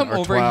 10 You can come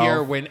over 12.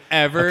 here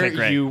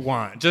whenever you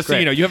want. Just so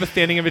you know, you have a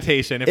standing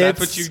invitation. If that's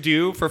what you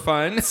do for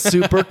fun.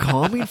 Super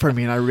calming for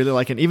me. And I really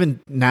like it. Even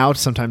now,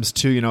 sometimes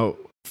too, you know,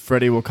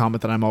 Freddie will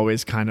comment that I'm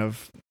always kind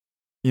of,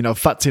 you know,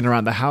 futzing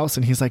around the house.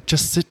 And he's like,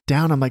 just sit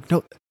down. I'm like,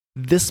 no,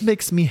 this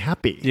makes me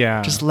happy.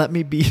 Yeah. Just let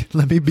me be happy.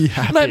 Let me be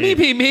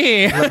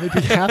me. Let me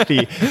be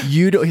happy.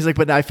 You don't, he's like,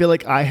 but I feel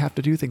like I have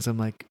to do things. I'm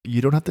like, you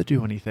don't have to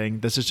do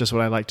anything. This is just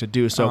what I like to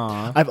do. So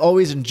I've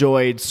always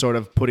enjoyed sort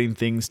of putting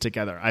things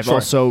together. I've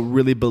also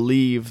really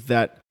believed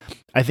that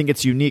I think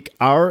it's unique.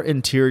 Our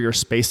interior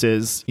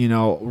spaces, you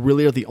know,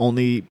 really are the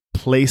only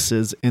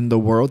places in the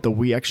world that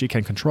we actually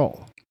can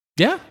control.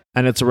 Yeah.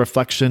 And it's a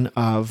reflection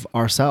of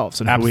ourselves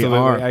and Absolutely. who we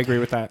are. I agree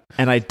with that.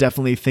 And I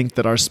definitely think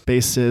that our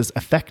spaces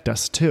affect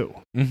us too.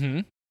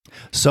 Mm-hmm.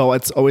 So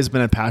it's always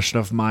been a passion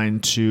of mine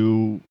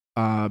to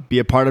be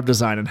a part of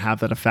design and have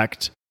that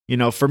effect. You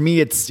know, for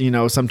me, it's, you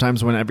know,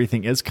 sometimes when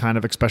everything is kind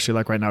of, especially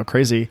like right now,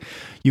 crazy,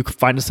 you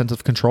find a sense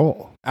of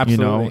control.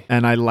 Absolutely. You know,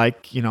 and I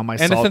like, you know, my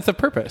and salt. a sense of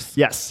purpose.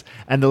 Yes.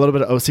 And a little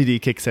bit of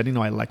OCD kicks in. You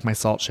know, I like my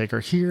salt shaker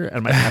here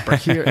and my pepper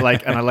here. And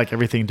I like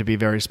everything to be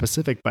very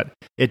specific, but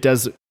it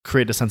does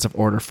create a sense of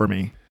order for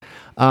me.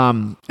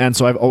 And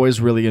so I've always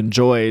really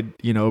enjoyed,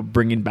 you know,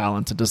 bringing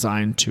balance and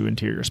design to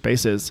interior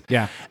spaces.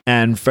 Yeah.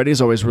 And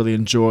Freddie's always really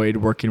enjoyed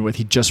working with,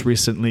 he just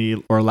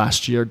recently or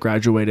last year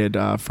graduated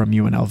from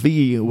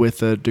UNLV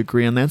with a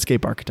degree in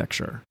landscape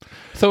architecture.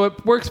 So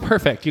it works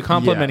perfect. You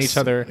complement each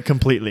other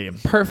completely.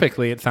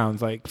 Perfectly, it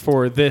sounds like,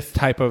 for this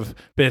type of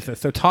business.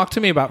 So talk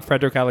to me about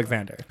Frederick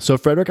Alexander. So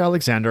Frederick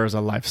Alexander is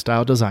a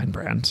lifestyle design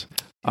brand.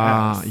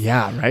 Yes.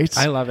 Yeah, right.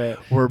 I love it.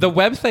 The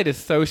website is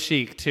so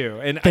chic too,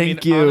 and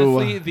Thank you.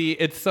 Honestly,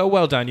 it's so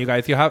well done, you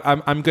guys. You have.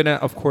 I'm gonna,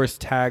 of course,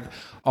 tag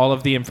all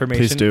of the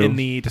information in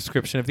the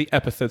description of the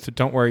episode, so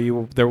don't worry.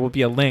 There will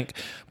be a link.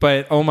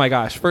 But oh my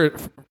gosh,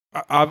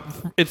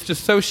 it's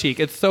just so chic.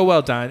 It's so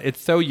well done. It's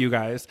so you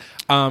guys.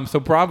 So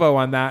bravo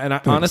on that. And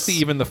honestly,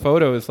 even the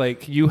photos,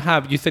 like you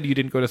said you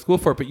didn't go to school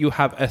for it, but you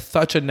have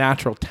such a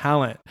natural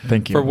talent.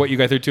 Thank you. For what you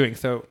guys are doing.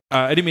 So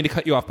I didn't mean to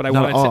cut you off, but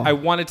I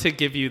wanted to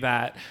give you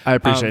that. I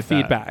appreciate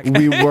feedback.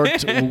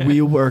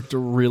 We worked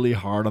really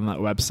hard on that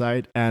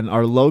website, and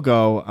our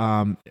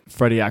logo,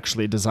 Freddie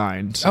actually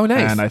designed. Oh,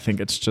 nice. And I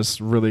think it's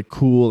just really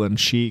cool and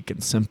chic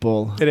and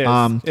simple. It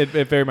is.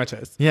 It very much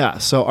is. Yeah.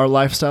 So our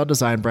lifestyle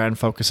design brand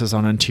focuses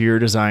on interior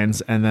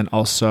designs and then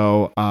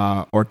also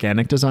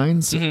organic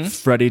designs. Mm-hmm.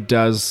 Freddie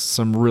does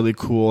some really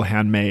cool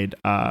handmade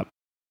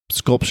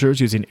sculptures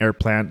using air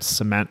plants,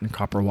 cement, and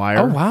copper wire.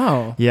 Oh,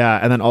 wow. Yeah.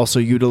 And then also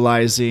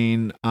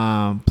utilizing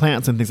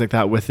plants and things like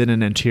that within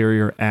an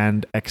interior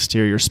and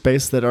exterior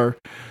space that are,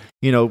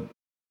 you know,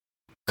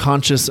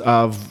 conscious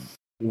of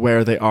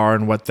where they are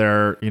and what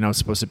they're, you know,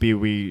 supposed to be.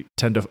 We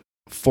tend to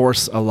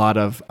force a lot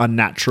of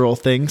unnatural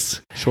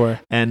things. Sure.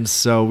 And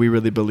so we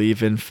really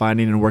believe in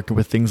finding and working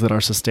with things that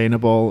are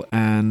sustainable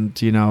and,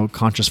 you know,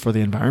 conscious for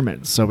the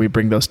environment. So we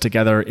bring those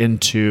together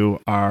into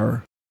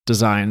our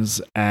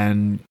designs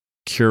and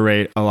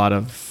curate a lot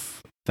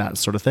of that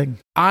sort of thing.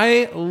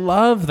 I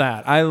love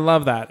that.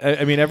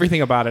 I mean,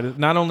 everything about it.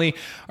 Not only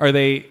are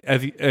they,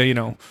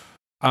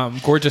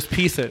 gorgeous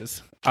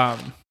pieces,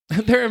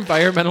 they're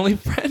environmentally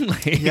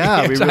friendly.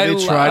 Yeah, we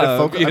really try to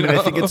focus.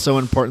 I think it's so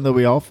important that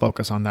we all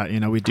focus on that. You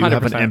know, we do 100%.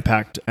 Have an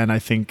impact, and I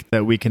think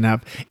that we can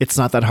have. It's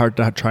not that hard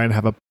to try and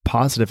have a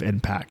positive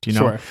impact. You know,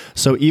 sure.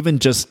 So even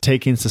just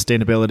taking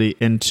sustainability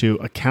into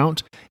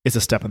account is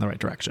a step in the right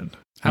direction.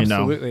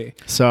 Absolutely. You know?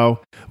 So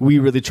we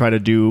really try to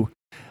do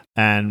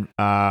and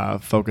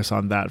focus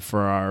on that for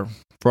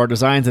our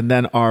designs, and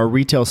then our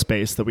retail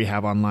space that we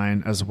have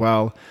online as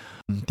well.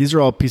 These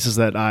are all pieces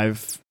that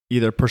I've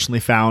either personally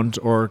found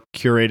or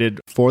curated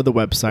for the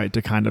website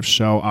to kind of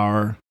show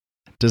our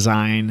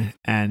design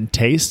and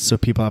taste, so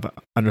people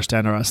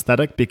understand our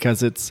aesthetic,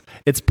 because it's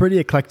pretty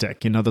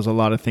eclectic. You know, there's a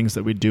lot of things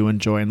that we do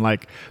enjoy and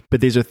like,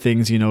 but these are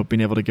things, you know,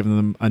 being able to give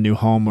them a new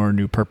home or a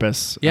new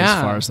purpose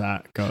as far as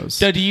that goes.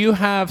 So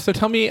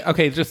tell me,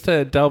 okay, just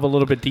to delve a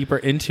little bit deeper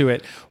into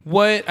it,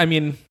 what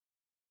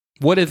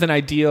is an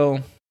ideal,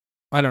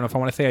 I don't know if I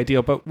want to say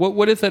ideal, but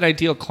what does an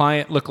ideal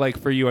client look like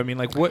for you? I mean,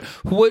 like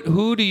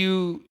who do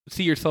you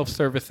see yourself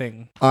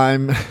servicing?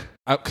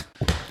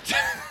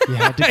 You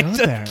had to go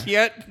there.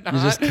 You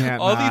just can't.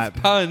 All these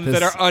puns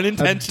that are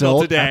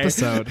unintentional today.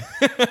 Episode.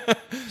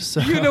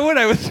 So, you know what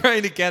I was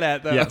trying to get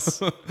at, though. Yes.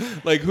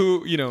 Like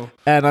who, you know.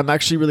 And I'm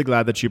actually really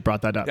glad that you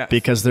brought that up,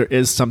 because there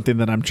is something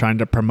that I'm trying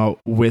to promote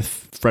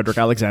with Frederick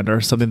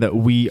Alexander. Something that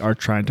we are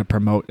trying to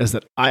promote is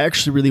that I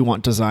actually really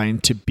want design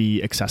to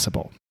be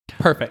accessible.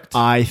 Perfect.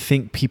 I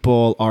think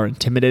people are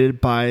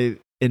intimidated by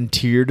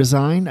interior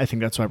design. I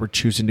think that's why we're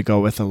choosing to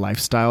go with a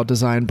lifestyle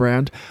design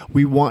brand.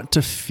 We want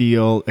to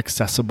feel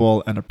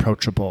accessible and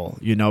approachable.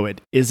 You know,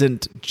 it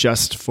isn't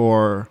just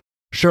for,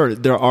 sure,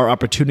 there are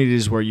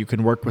opportunities where you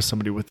can work with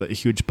somebody with a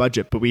huge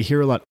budget, but we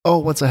hear a lot,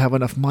 once I have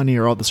enough money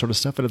or all this sort of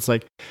stuff. And it's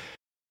like,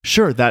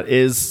 sure, that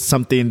is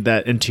something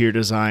that interior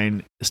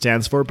design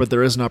stands for, but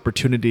there is an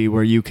opportunity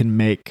where you can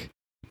make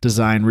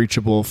design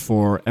reachable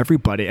for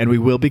everybody. And we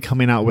will be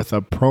coming out with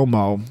a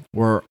promo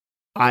where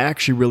I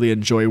actually really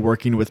enjoy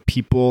working with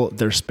people,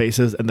 their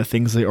spaces, and the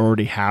things they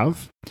already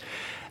have,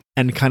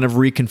 and kind of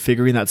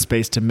reconfiguring that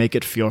space to make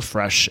it feel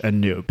fresh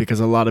and new, because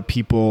a lot of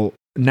people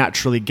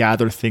naturally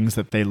gather things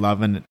that they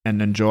love and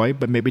enjoy,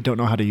 but maybe don't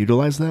know how to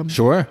utilize them.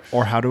 Sure.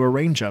 Or how to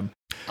arrange them.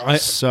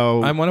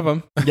 So I'm one of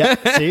them. Yeah,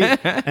 see?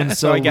 And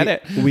so I get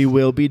it. We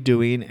will be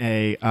doing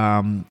a,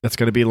 it's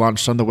going to be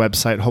launched on the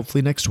website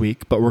hopefully next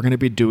week, but we're going to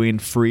be doing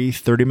free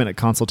 30-minute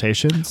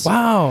consultations.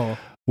 Wow.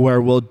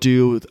 Where we'll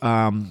do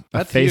a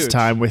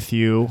FaceTime huge. With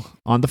you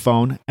on the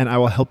phone, and I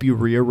will help you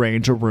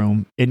rearrange a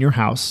room in your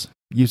house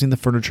using the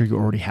furniture you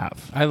already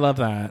have. I love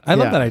that. I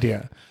love that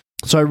idea.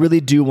 So I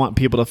really do want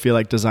people to feel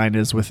like design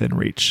is within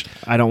reach.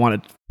 I don't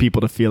want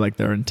people to feel like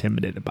they're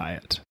intimidated by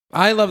it.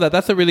 I love that.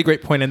 That's a really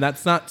great point, and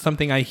that's not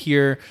something I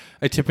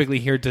typically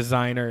hear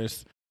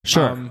designers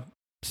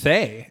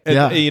say.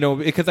 Yeah.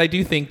 Because I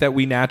do think that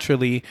we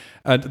naturally,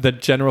 the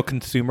general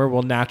consumer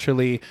will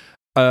naturally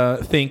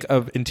think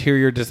of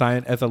interior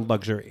design as a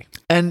luxury.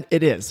 And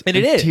it is. And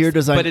it is. Interior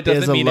design but it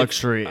doesn't is a mean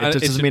luxury. It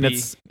just doesn't mean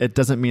it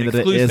doesn't mean that it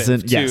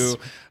exclusive isn't. Yes.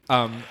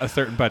 To a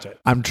certain budget.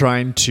 I'm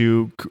trying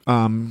to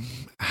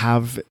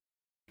have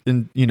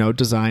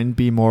design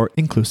be more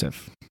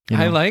inclusive.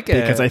 I like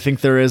it. Because I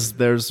think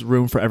there's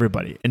room for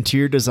everybody.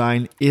 Interior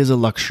design is a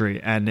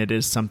luxury, and it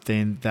is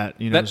something that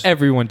that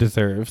everyone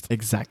deserves.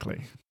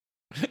 Exactly.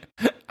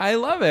 I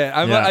love it.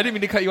 I didn't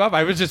mean to cut you off.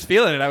 I was just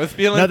feeling it. I was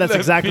feeling. No, that's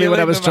exactly what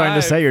I was trying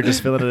to vibe. say. You're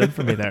just filling it in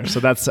for me there. So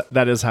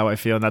that is how I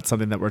feel, and that's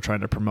something that we're trying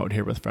to promote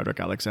here with Frederick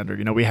Alexander.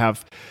 We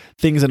have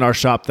things in our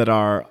shop that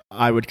are,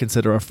 I would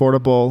consider,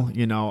 affordable.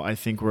 I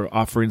think we're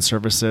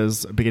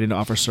beginning to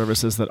offer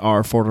services that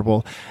are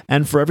affordable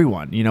and for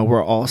everyone.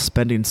 We're all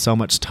spending so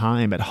much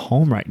time at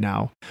home right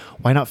now.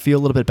 Why not feel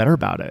a little bit better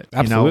about it?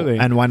 Absolutely.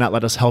 And why not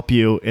let us help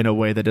you in a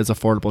way that is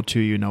affordable to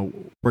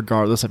you?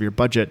 Regardless of your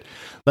budget,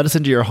 let us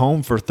into your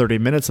home for 30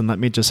 minutes and let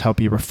me just help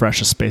you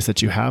refresh a space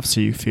that you have so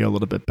you feel a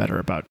little bit better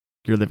about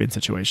your living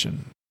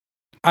situation.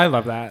 I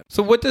love that.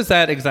 So what does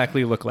that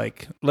exactly look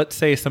like? Let's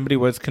say somebody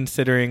was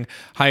considering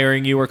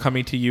hiring you or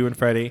coming to you and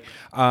Freddie.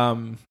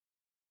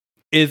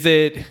 Is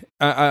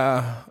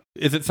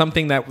it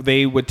something that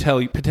they would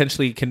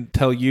potentially can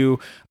tell you,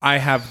 I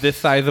have this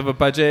size of a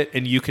budget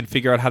and you can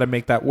figure out how to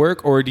make that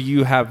work? Or do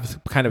you have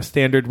kind of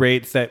standard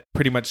rates that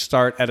pretty much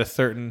start at a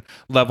certain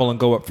level and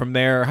go up from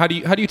there? How do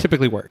you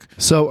typically work?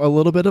 So a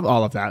little bit of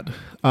all of that.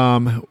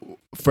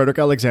 Frederick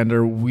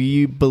Alexander,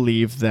 we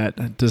believe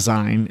that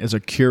design is a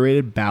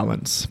curated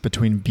balance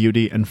between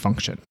beauty and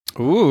function.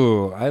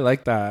 Ooh, I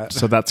like that.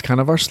 So that's kind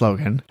of our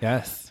slogan.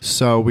 Yes.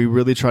 So we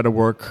really try to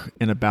work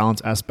in a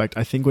balance aspect.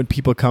 I think when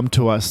people come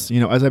to us,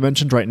 as I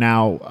mentioned right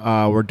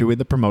now, we're doing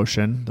the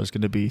promotion. There's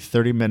going to be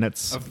 30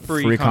 minutes of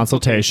free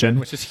consultation,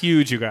 which is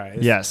huge, you guys.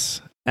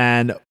 Yes.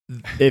 And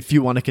if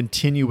you want to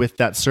continue with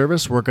that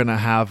service, we're going to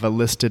have a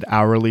listed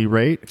hourly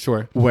rate.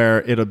 Sure.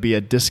 Where it'll be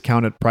a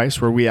discounted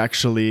price where we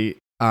actually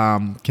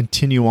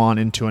continue on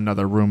into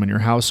another room in your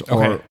house. Okay.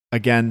 Or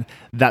again,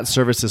 that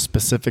service is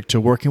specific to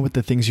working with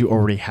the things you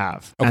already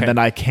have. Okay. And then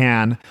I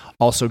can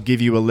also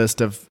give you a list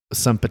of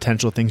some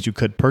potential things you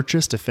could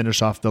purchase to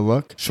finish off the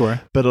look.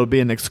 Sure. But it'll be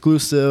an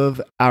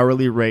exclusive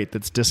hourly rate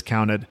that's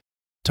discounted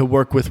to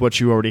work with what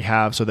you already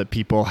have so that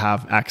people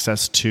have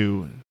access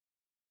to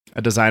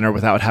a designer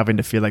without having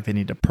to feel like they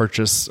need to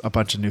purchase a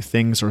bunch of new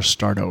things or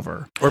start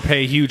over. Or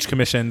pay huge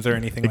commissions or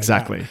anything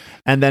exactly. like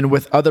that. And then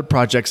with other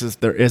projects, if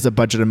there is a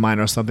budget in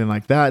mind or something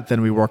like that, then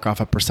we work off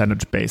a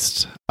percentage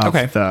based of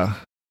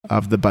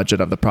the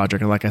budget of the project.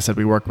 And like I said,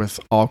 we work with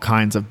all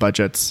kinds of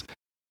budgets,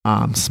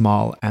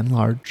 small and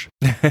large.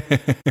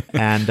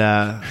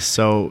 And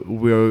so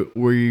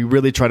we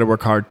really try to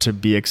work hard to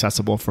be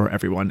accessible for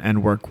everyone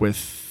and work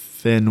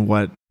within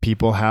what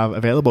people have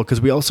available.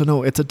 Because we also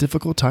know it's a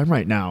difficult time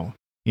right now.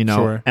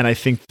 Sure. And I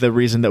think the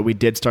reason that we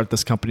did start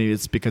this company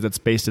is because it's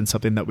based in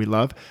something that we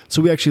love.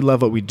 So we actually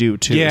love what we do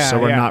too. Yeah, so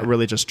we're not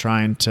really just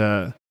trying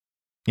to,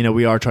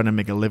 we are trying to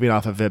make a living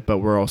off of it, but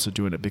we're also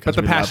doing it because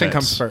the passion love it.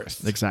 comes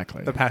first.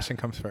 Exactly. The passion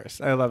comes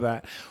first. I love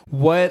that.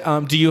 What I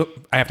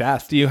have to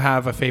ask, do you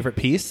have a favorite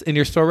piece in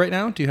your store right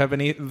now? Do you have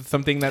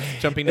something that's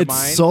jumping to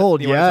mind? It's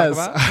sold,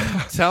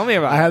 yes. Tell me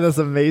about it. I have this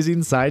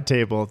amazing side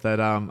table that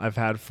I've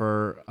had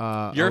for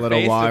a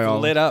little while. Your face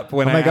is lit up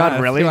when I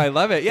God, really? I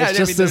love it. Yeah,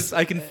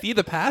 I can see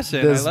the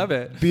passion. I love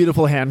it.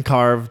 Beautiful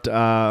hand-carved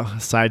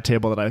side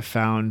table that I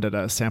found at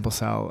a sample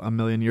sale a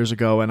million years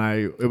ago, and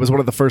it was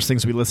one of the first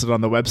things we listed on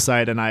the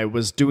website, and I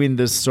was doing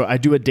this. So I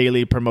do a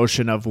daily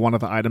promotion of one of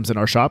the items in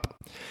our shop.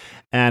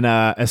 And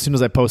as soon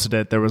as I posted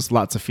it, there was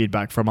lots of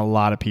feedback from a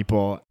lot of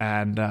people.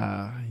 And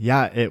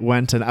it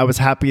went. And I was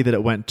happy that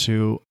it went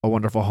to a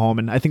wonderful home.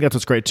 And I think that's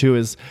what's great too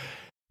is,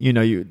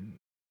 you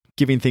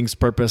giving things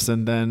purpose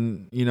and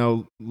then,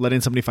 letting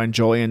somebody find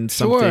joy in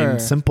something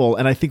simple.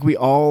 And I think we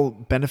all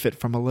benefit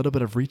from a little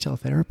bit of retail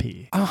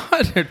therapy.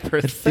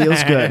 100%. It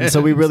feels good. And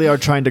so we really are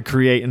trying to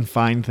create and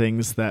find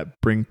things that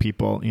bring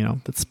people,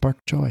 that spark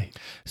joy.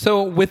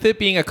 So with it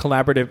being a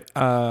collaborative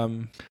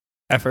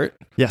effort.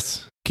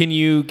 Yes. Can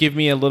you give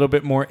me a little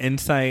bit more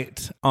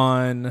insight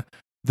on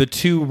the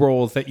two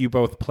roles that you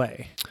both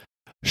play?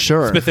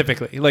 Sure.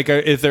 Specifically, like,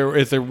 is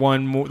there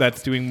one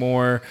that's doing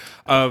more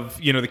of,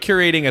 the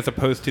curating as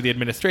opposed to the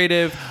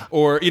administrative,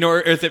 or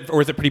is it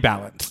pretty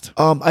balanced?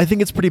 I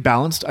think it's pretty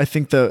balanced. I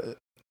think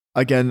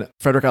again,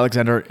 Frederick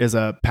Alexander is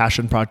a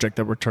passion project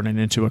that we're turning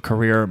into a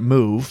career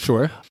move.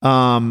 Sure.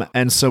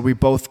 And so we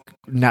both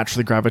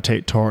naturally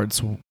gravitate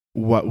towards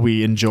what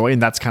we enjoy,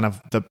 and that's kind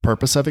of the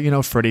purpose of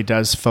it. Freddie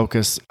does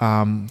focus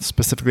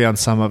specifically on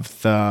some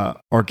of the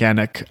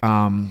organic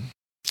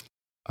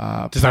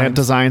plant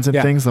designs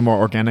and things, the more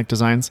organic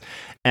designs.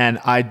 And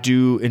I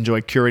do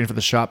enjoy curating for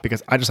the shop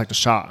because I just like to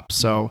shop.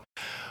 So,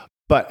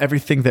 but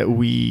everything that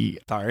we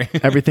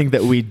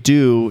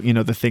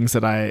do, the things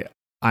that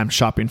I'm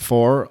shopping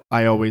for,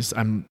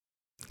 I'm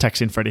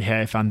texting Freddie,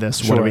 hey, I found this.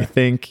 Sure. What do we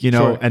think?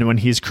 Sure. And when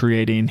he's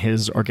creating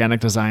his organic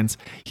designs,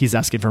 he's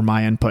asking for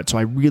my input. So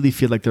I really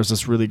feel like there's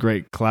this really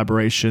great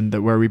collaboration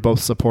where we both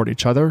support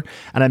each other.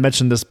 And I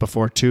mentioned this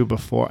before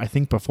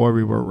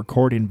we were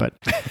recording, but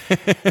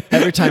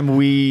every time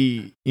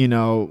we,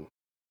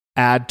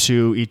 add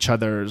to each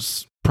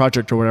other's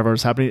project or whatever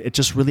is happening, it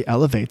just really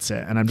elevates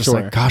it. And I'm just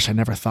like, gosh, I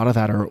never thought of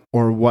that.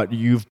 Or what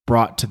you've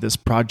brought to this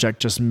project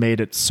just made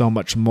it so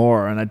much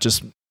more. And it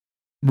just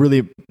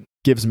really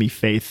gives me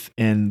faith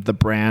in the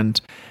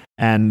brand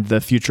and the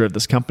future of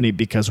this company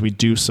because we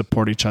do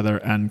support each other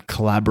and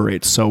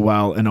collaborate so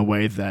well in a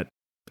way that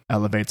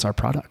elevates our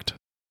product.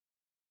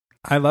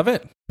 I love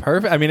it.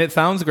 Perfect. I mean, it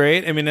sounds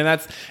great. I mean,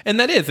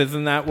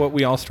 isn't that what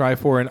we all strive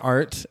for in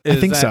art? I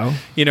think so.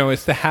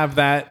 Is to have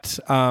that,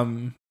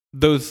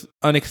 those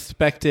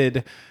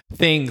unexpected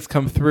things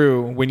come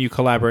through when you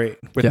collaborate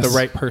with the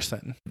right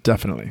person.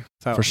 Definitely.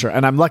 For sure.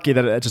 And I'm lucky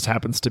that it just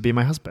happens to be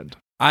my husband.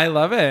 I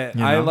love it.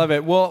 I love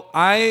it. Well,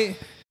 I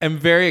am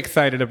very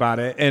excited about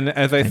it. And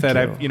as I said,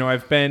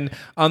 I've been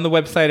on the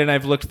website and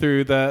I've looked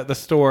through the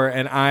store,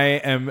 and I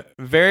am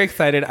very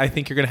excited. I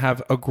think you're going to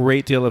have a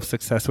great deal of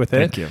success with it.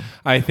 Thank you.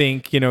 I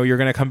think, you're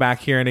going to come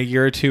back here in a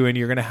year or two and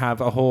you're going to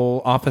have a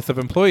whole office of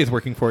employees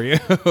working for you.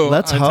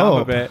 Let's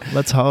hope.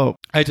 Let's hope.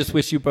 I just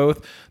wish you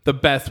both the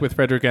best with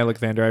Frederick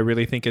Alexander. I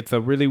really think it's a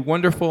really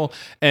wonderful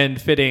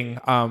and fitting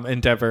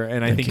endeavor.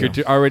 And I think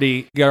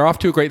you're off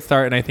to a great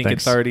start. And I think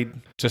it's already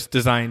just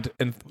designed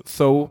and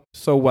so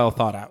well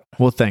thought out.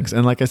 Well, thanks.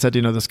 And like I said,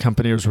 this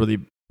company was really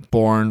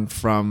born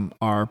from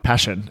our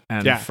passion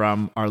and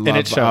from our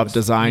love of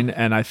design.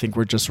 And I think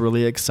we're just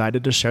really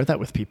excited to share that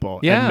with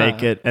people and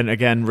make it, and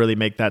again, really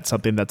make that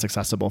something that's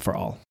accessible for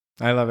all.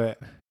 I love it.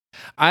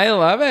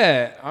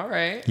 All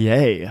right.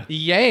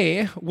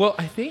 Yay. Well,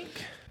 I think...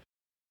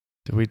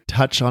 Did we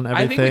touch on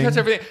everything? I think we touched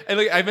everything. And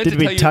I meant Did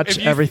we touch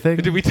everything?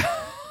 Did we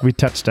We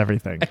touched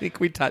everything. I think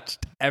we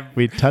touched everything.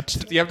 We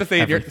touched You have to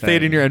say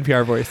it in your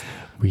NPR voice.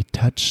 We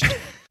touched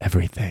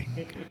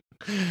everything.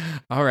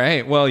 All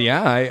right. Well,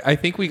 yeah, I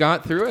think we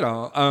got through it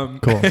all.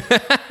 Cool.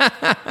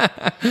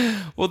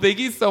 Well, thank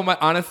you so much.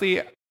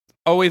 Honestly,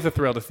 always a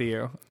thrill to see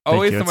you.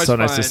 Always so much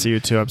fun. It's nice to see you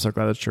too. I'm so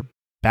glad that you're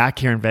back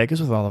here in Vegas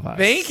with all of us.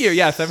 Thank you.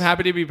 Yes, I'm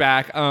happy to be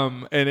back.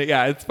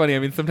 It's funny. I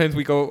mean, sometimes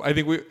we go. I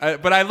think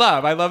but I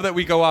love that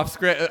we go off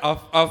script,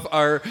 off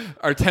our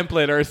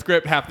template or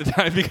script half the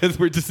time because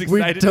we're just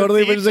excited. We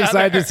totally were just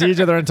excited to see each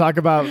other and talk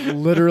about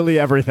literally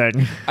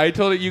everything. I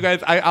told you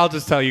guys. I'll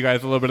just tell you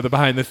guys a little bit of the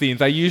behind the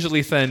scenes. I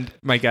usually send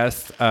my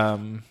guests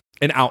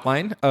an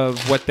outline of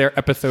what their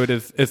episode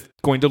is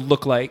going to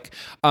look like.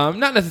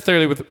 Not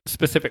necessarily with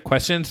specific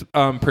questions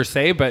per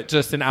se, but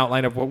just an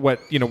outline of what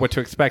to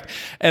expect.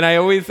 And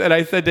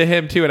I said to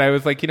him too, and I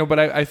was like, but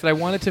I said I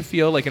want it to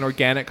feel like an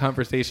organic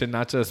conversation,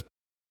 not just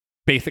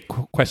basic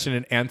question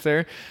and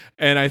answer.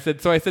 And I said,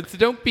 so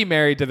don't be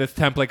married to this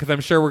template because I'm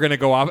sure we're going to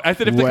go off. I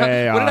said, what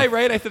did I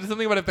write? I said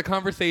something about if the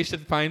conversation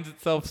finds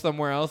itself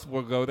somewhere else,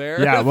 we'll go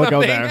there. Yeah, we'll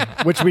go there,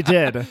 which we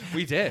did.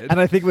 We did. And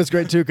I think it was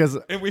great too because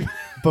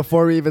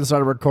before we even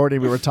started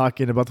recording, we were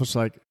talking about this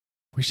like,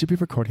 we should be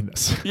recording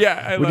this.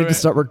 Yeah, we need to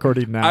start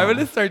recording now. I'm going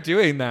to start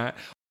doing that.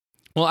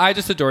 Well, I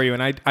just adore you,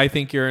 and I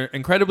think you're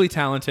incredibly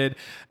talented,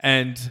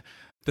 and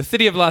the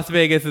city of Las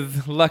Vegas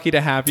is lucky to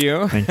have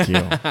you. Thank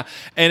you.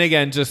 And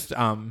again, just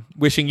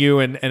wishing you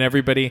and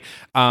everybody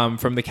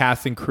from the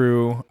cast and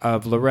crew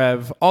of Le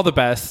Rêve all the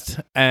best.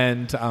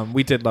 And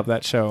we did love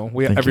that show.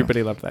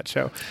 Everybody loved that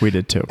show. We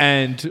did too.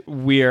 And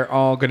we are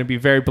all going to be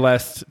very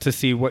blessed to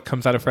see what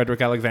comes out of Frederick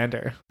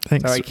Alexander.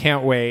 Thanks. So I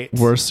can't wait.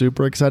 We're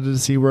super excited to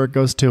see where it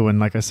goes to. And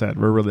like I said,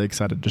 we're really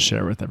excited to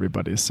share with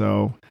everybody.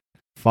 So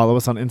follow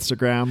us on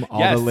Instagram. All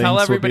the links tell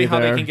everybody will be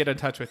there. how they can get in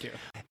touch with you.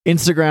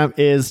 Instagram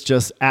is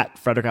just at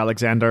Frederick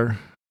Alexander.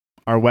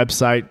 Our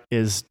website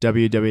is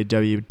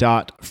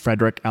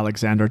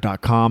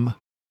www.frederickalexander.com.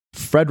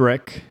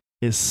 Frederick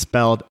is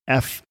spelled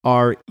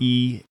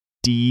Fredric.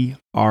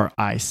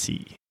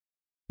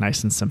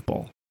 Nice and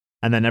simple.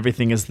 And then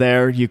everything is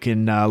there. You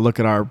can look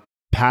at our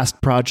past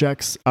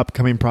projects,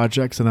 upcoming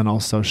projects, and then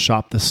also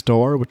shop the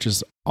store, which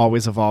is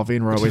always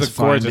evolving. We're always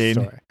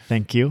finding.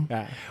 Thank you.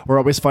 Yeah. We're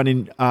always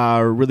finding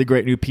really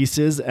great new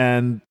pieces,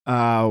 and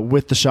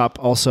with the shop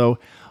also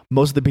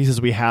most of the pieces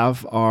we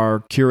have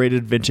are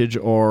curated vintage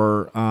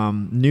or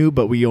new,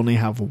 but we only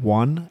have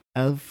one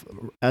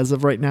as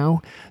of right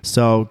now.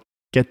 So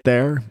get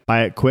there,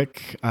 buy it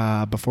quick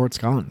before it's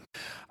gone.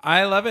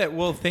 I love it.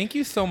 Well, thank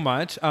you so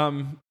much.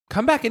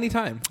 Come back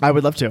anytime. I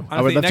would love to. Honestly,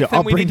 I would love next to.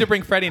 Time we need to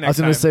bring Freddie next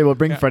time. I was going to say we'll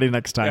bring Freddie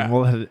next time.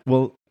 Yeah.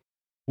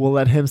 We'll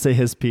let him say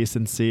his piece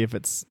and see if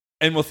it's...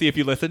 And we'll see if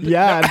you listened.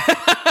 Yeah,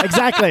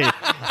 exactly.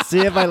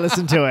 See if I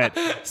listen to it.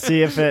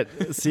 See if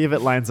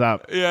it lines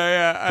up.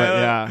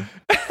 Yeah.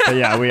 But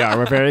yeah, we are.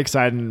 We're very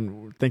excited.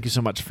 And thank you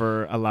so much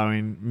for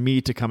allowing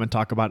me to come and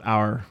talk about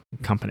our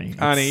company.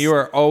 Ani, you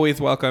are always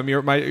welcome.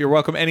 You're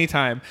welcome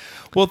anytime.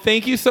 Well,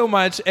 thank you so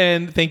much,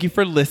 and thank you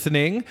for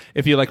listening.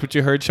 If you liked what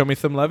you heard, show me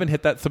some love and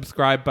hit that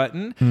subscribe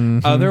button. Mm-hmm.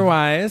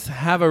 Otherwise,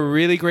 have a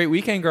really great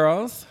weekend,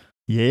 girls.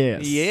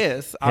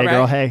 Yes. All right.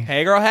 Girl, hey.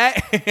 Hey, girl, hey.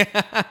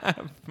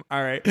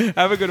 All right.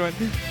 Have a good one.